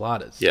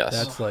enchiladas. Yes.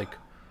 That's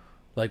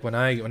like when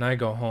I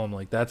go home,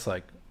 like that's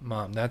like,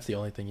 Mom, that's the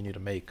only thing you need to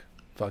make.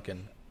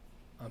 Fucking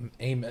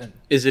amen.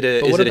 Is it a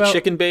about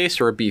chicken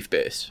base or a beef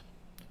base?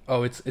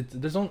 Oh, it's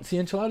there's only see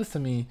enchiladas to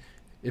me.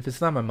 If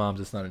it's not my mom's,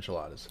 it's not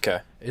enchiladas. Okay.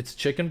 It's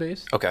chicken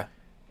based. Okay.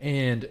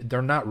 And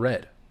they're not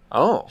red.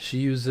 Oh. She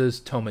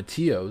uses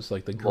tomatillos,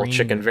 like the green. Well,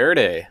 chicken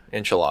verde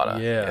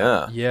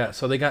enchilada. Yeah.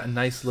 So they got a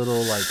nice little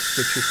like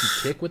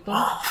citrusy kick with them.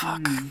 Oh,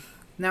 fuck.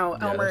 Now,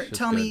 Yeah, Elmer, that's just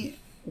tell good. me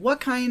what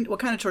kind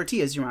of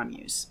tortillas your mom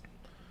use?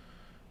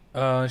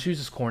 She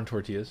uses corn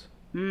tortillas,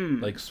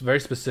 like very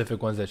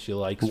specific ones that she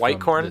likes. White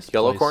from corn? this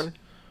Yellow place. corn?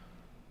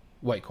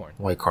 White corn.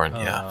 White corn,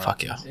 yeah.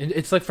 Fuck yeah.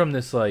 It's like from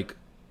this like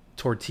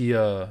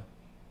tortilla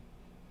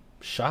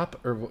shop,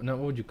 or no,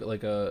 what would you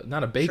like a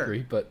not a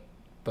bakery, but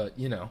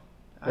you know,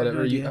 I have no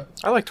whatever you. idea.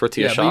 I like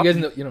tortilla Yeah, shop. but you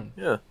guys know, you know.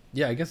 Yeah.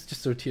 Yeah, I guess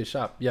just tortilla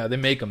shop. Yeah, they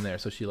make them there,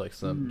 so she likes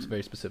them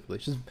very specifically.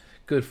 She's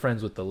good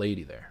friends with the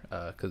lady there,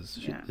 because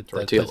Yeah. that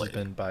Tortilla place has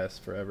lady. been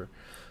biased forever.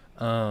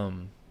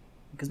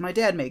 Because my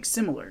dad makes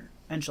similar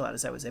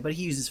enchiladas, I would say, but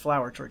he uses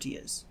flour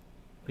tortillas.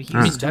 But he I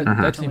mean, uses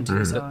that seems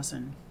tomato that, sauce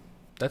and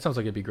that sounds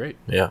like it'd be great.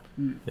 Yeah.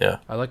 Yeah.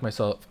 I like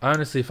myself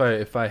honestly.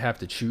 If I have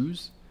to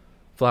choose,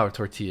 flour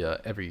tortilla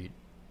every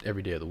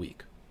day of the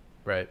week,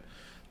 right?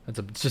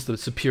 It's just a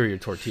superior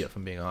tortilla, if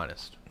I'm being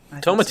honest,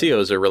 I think so.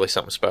 Tomatillos are really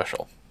something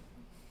special.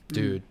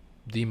 dude.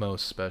 The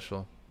most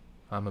special.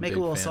 I'm a Make big a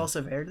little fan.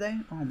 salsa verde.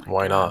 Oh my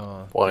Why god.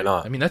 not? Why dude.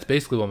 not? I mean, that's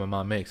basically what my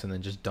mom makes, and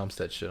then just dumps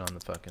that shit on the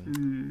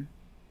fucking.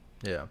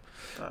 Yeah.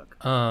 Fuck.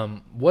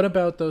 What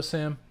about though,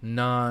 Sam?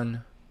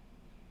 Non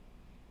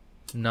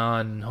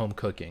home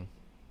cooking.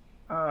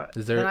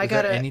 Is there then I is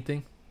there gotta-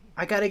 anything?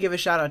 I gotta give a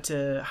shout out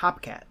to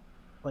Hopcat.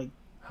 Like,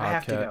 I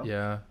have to Hopcat, go.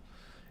 yeah.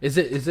 Is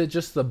it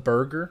just the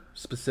burger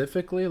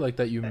specifically, like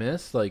that you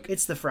miss, like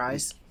It's the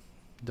fries.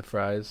 the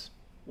fries?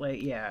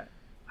 Like, yeah.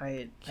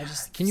 I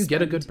just Can you get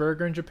a spend- good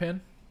burger in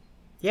Japan?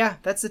 Yeah,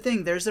 that's the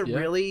thing. There's a Yeah.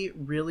 really,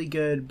 really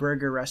good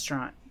burger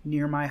restaurant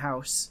near my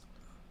house.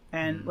 Hmm.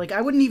 And, like,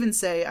 I wouldn't even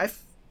say...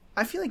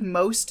 I feel like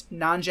most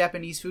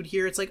non-Japanese food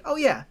here, it's like, oh,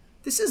 yeah,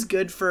 this is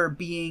good for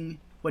being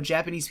what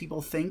Japanese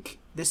people think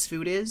this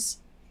food is.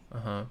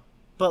 Uh-huh.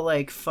 But,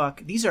 like,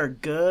 fuck, these are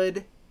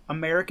good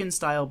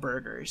American-style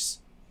burgers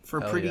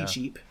for Hell pretty yeah.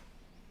 cheap.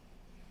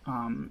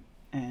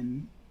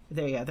 And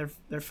they're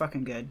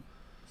fucking good.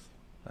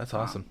 That's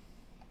awesome.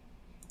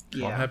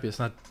 Yeah. Well, I'm happy it's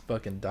not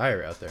fucking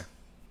dire out there.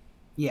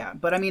 Yeah,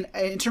 but I mean,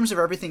 in terms of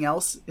everything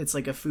else, it's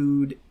like a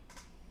food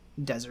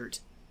desert.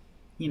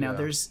 You know,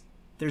 Yeah.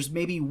 there's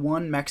maybe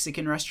one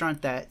Mexican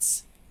restaurant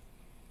that's,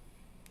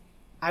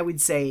 I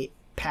would say,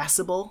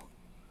 passable,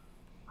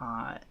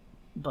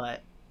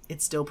 but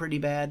it's still pretty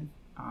bad.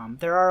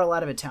 There are a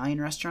lot of Italian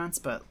restaurants,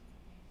 but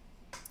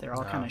they're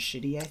all kind of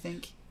shitty, I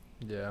think.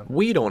 Yeah.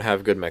 We don't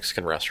have good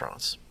Mexican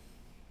restaurants.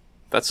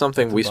 That's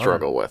something we bummer.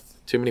 struggle with.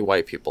 Too many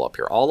white people up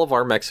here. All of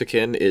our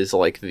Mexican is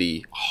like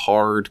the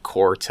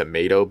hardcore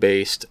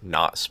tomato-based,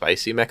 not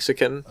spicy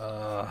Mexican.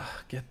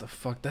 Get the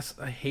fuck.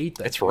 I hate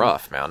that. It's dude.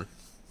 rough, man.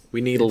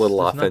 We need a little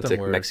there's nothing authentic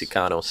worse.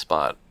 Mexicano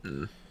spot.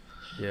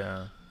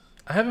 Yeah.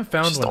 I haven't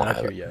found Just one don't out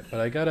have here it. yet, but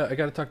I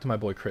gotta talk to my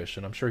boy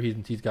Christian. I'm sure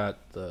he's got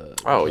the.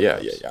 Oh, yeah.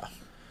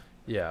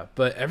 Yeah,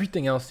 but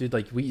everything else, dude.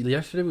 Like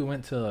yesterday we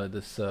went to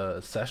this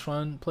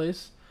Szechuan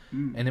place,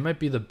 and it might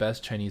be the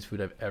best Chinese food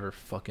I've ever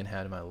fucking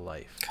had in my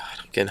life. God,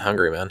 I'm getting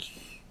hungry, man.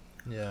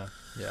 Yeah,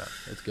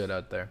 it's good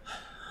out there.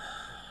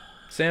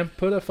 Sam,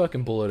 put a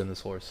fucking bullet in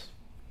this horse.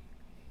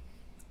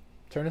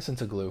 Turn us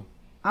into glue.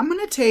 I'm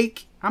gonna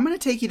take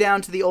you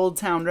down to the Old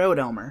Town Road,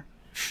 Elmer.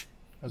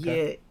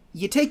 Okay.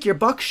 You take your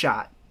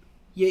buckshot.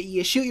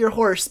 You shoot your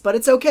horse, but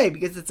it's okay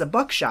because it's a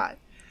buckshot.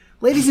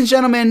 Ladies and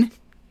gentlemen,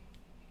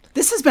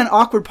 this has been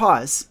Awkward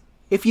Pause.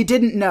 If you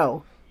didn't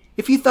know,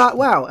 if you thought,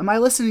 wow, am I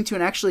listening to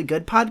an actually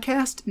good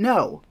podcast?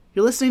 No,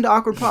 you're listening to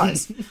Awkward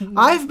Pause.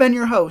 I've been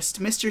your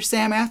host, Mr.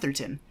 Sam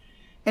Atherton.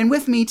 And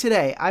with me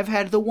today, I've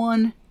had the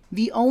one,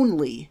 the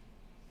only,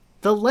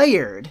 the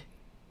layered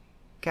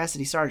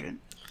Cassidy Sargent.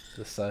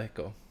 The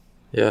cycle.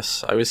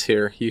 Yes, I was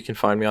here. You can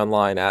find me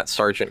online at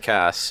Sergeant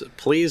Cass.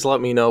 Please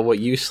let me know what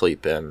you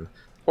sleep in.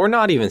 Or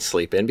not even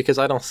sleep in, because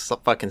I don't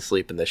fucking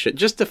sleep in this shit.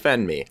 Just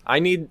defend me. I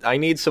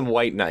need some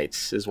white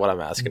nights, is what I'm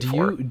asking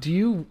for. Do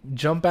you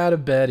jump out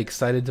of bed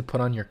excited to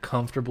put on your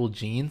comfortable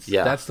jeans?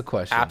 Yeah, That's the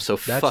question.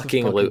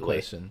 abso-fucking-lutely.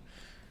 Question.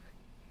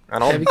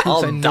 And Heavy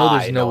Coops, I know die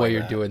there's no way knowing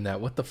you're that. doing that.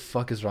 What the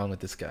fuck is wrong with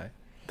this guy?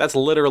 That's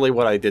literally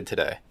what I did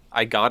today.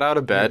 I got out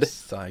of You're a bed.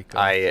 psycho.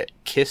 I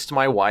kissed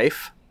my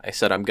wife. I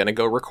said, I'm going to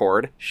go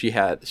record. She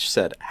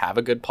said, have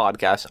a good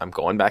podcast. I'm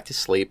going back to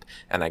sleep.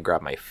 And I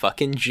grabbed my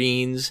fucking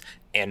jeans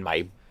and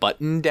my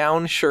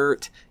button-down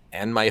shirt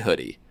and my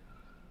hoodie.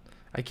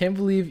 I can't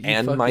believe you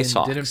And fucking my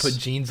socks. didn't put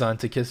jeans on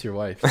to kiss your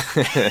wife.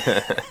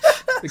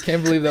 I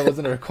can't believe that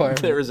wasn't a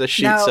requirement. There was a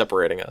sheet Now-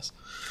 separating us.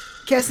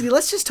 Cassidy,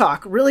 let's just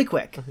talk really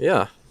quick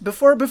Yeah.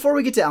 before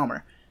we get to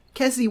Elmer.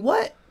 Cassidy,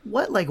 what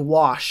like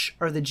wash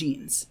are the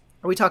jeans?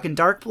 Are we talking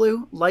dark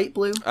blue, light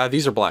blue?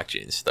 These are black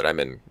jeans that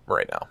I'm in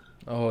right now.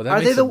 Oh,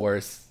 that makes it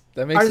worse.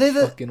 That makes it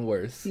fucking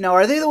worse. No,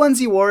 are they the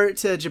ones you wore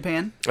to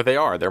Japan? They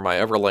are. They're my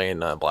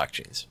Everlane black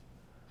jeans.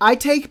 I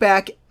take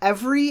back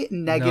every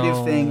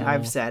negative thing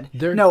I've said.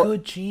 They're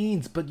good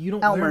jeans, but you don't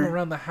wear them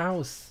around the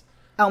house.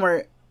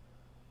 Elmer,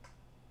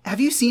 have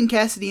you seen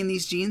Cassidy in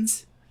these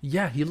jeans?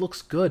 Yeah, he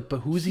looks good, but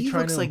who's he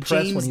trying to like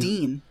impress? James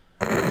Dean.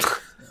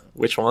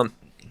 Which one?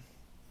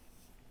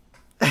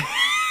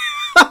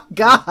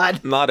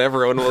 God. Not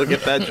everyone will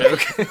get that joke.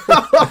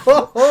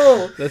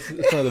 That's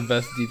one of the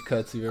best deep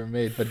cuts you've ever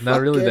made, but not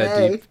really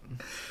that deep.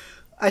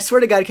 I swear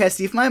to God,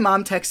 Cassidy, if my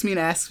mom texts me and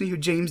asks me who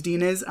James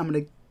Dean is, I'm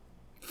going to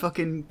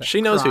fucking She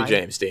knows cry. who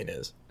James Dean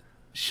is.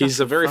 She's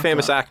a very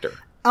famous actor.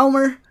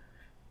 Elmer,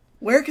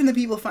 where can the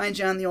people find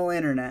you on the old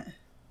internet?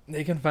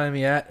 They can find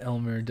me at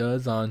Elmer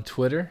Does on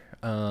Twitter.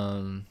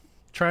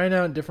 Trying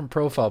out different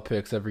profile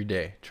pics every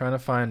day. Trying to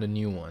find a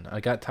new one. I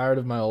got tired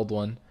of my old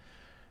one.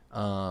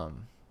 I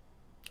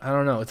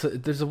don't know.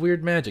 There's a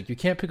weird magic. You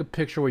can't pick a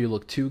picture where you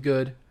look too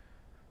good,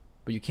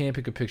 but you can't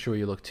pick a picture where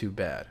you look too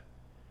bad.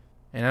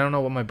 And I don't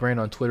know what my brand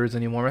on Twitter is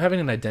anymore. We're having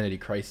an identity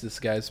crisis,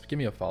 guys. Give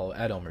me a follow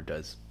at Elmer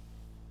Does.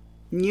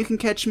 You can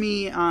catch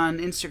me on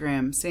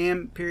Instagram,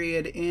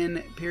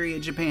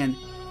 Sam.in.Japan.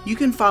 You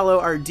can follow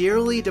our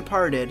dearly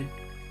departed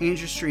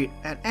Andrew Street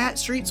at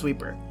Street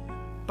Sweeper.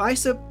 Buy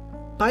some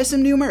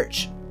new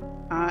merch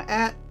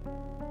at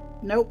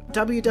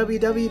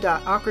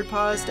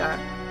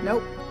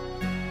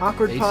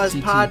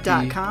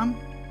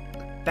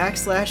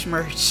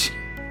awkwardpausepod.com/merch.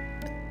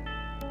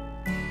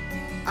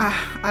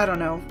 I don't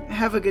know.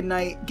 Have a good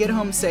night. Get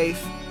home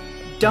safe.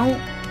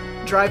 Don't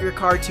drive your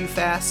car too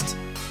fast.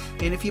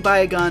 And if you buy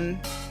a gun,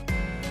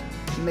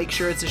 make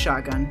sure it's a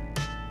shotgun.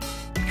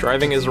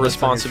 Driving is a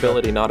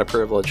responsibility, not a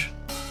privilege.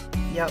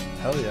 Yep.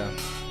 Hell yeah.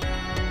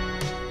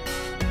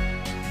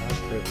 Not a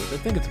privilege. I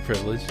think it's a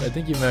privilege. I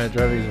think you meant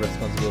driving is a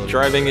responsibility.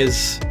 Driving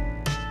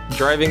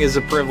is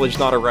a privilege,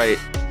 not a right.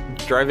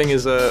 Driving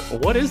is a...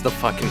 What is the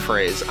fucking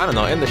phrase? I don't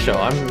know. End the show.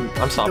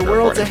 I'm stopping The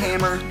world's recording. a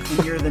hammer,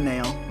 and you're the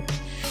nail.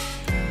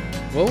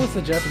 What was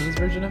the Japanese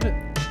version of it?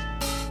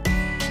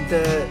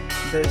 The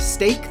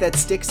stake that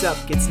sticks up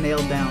gets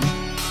nailed down.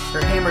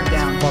 Or hammered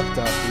down. Fucked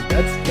up,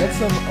 dude. That's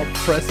some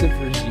oppressive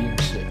regime.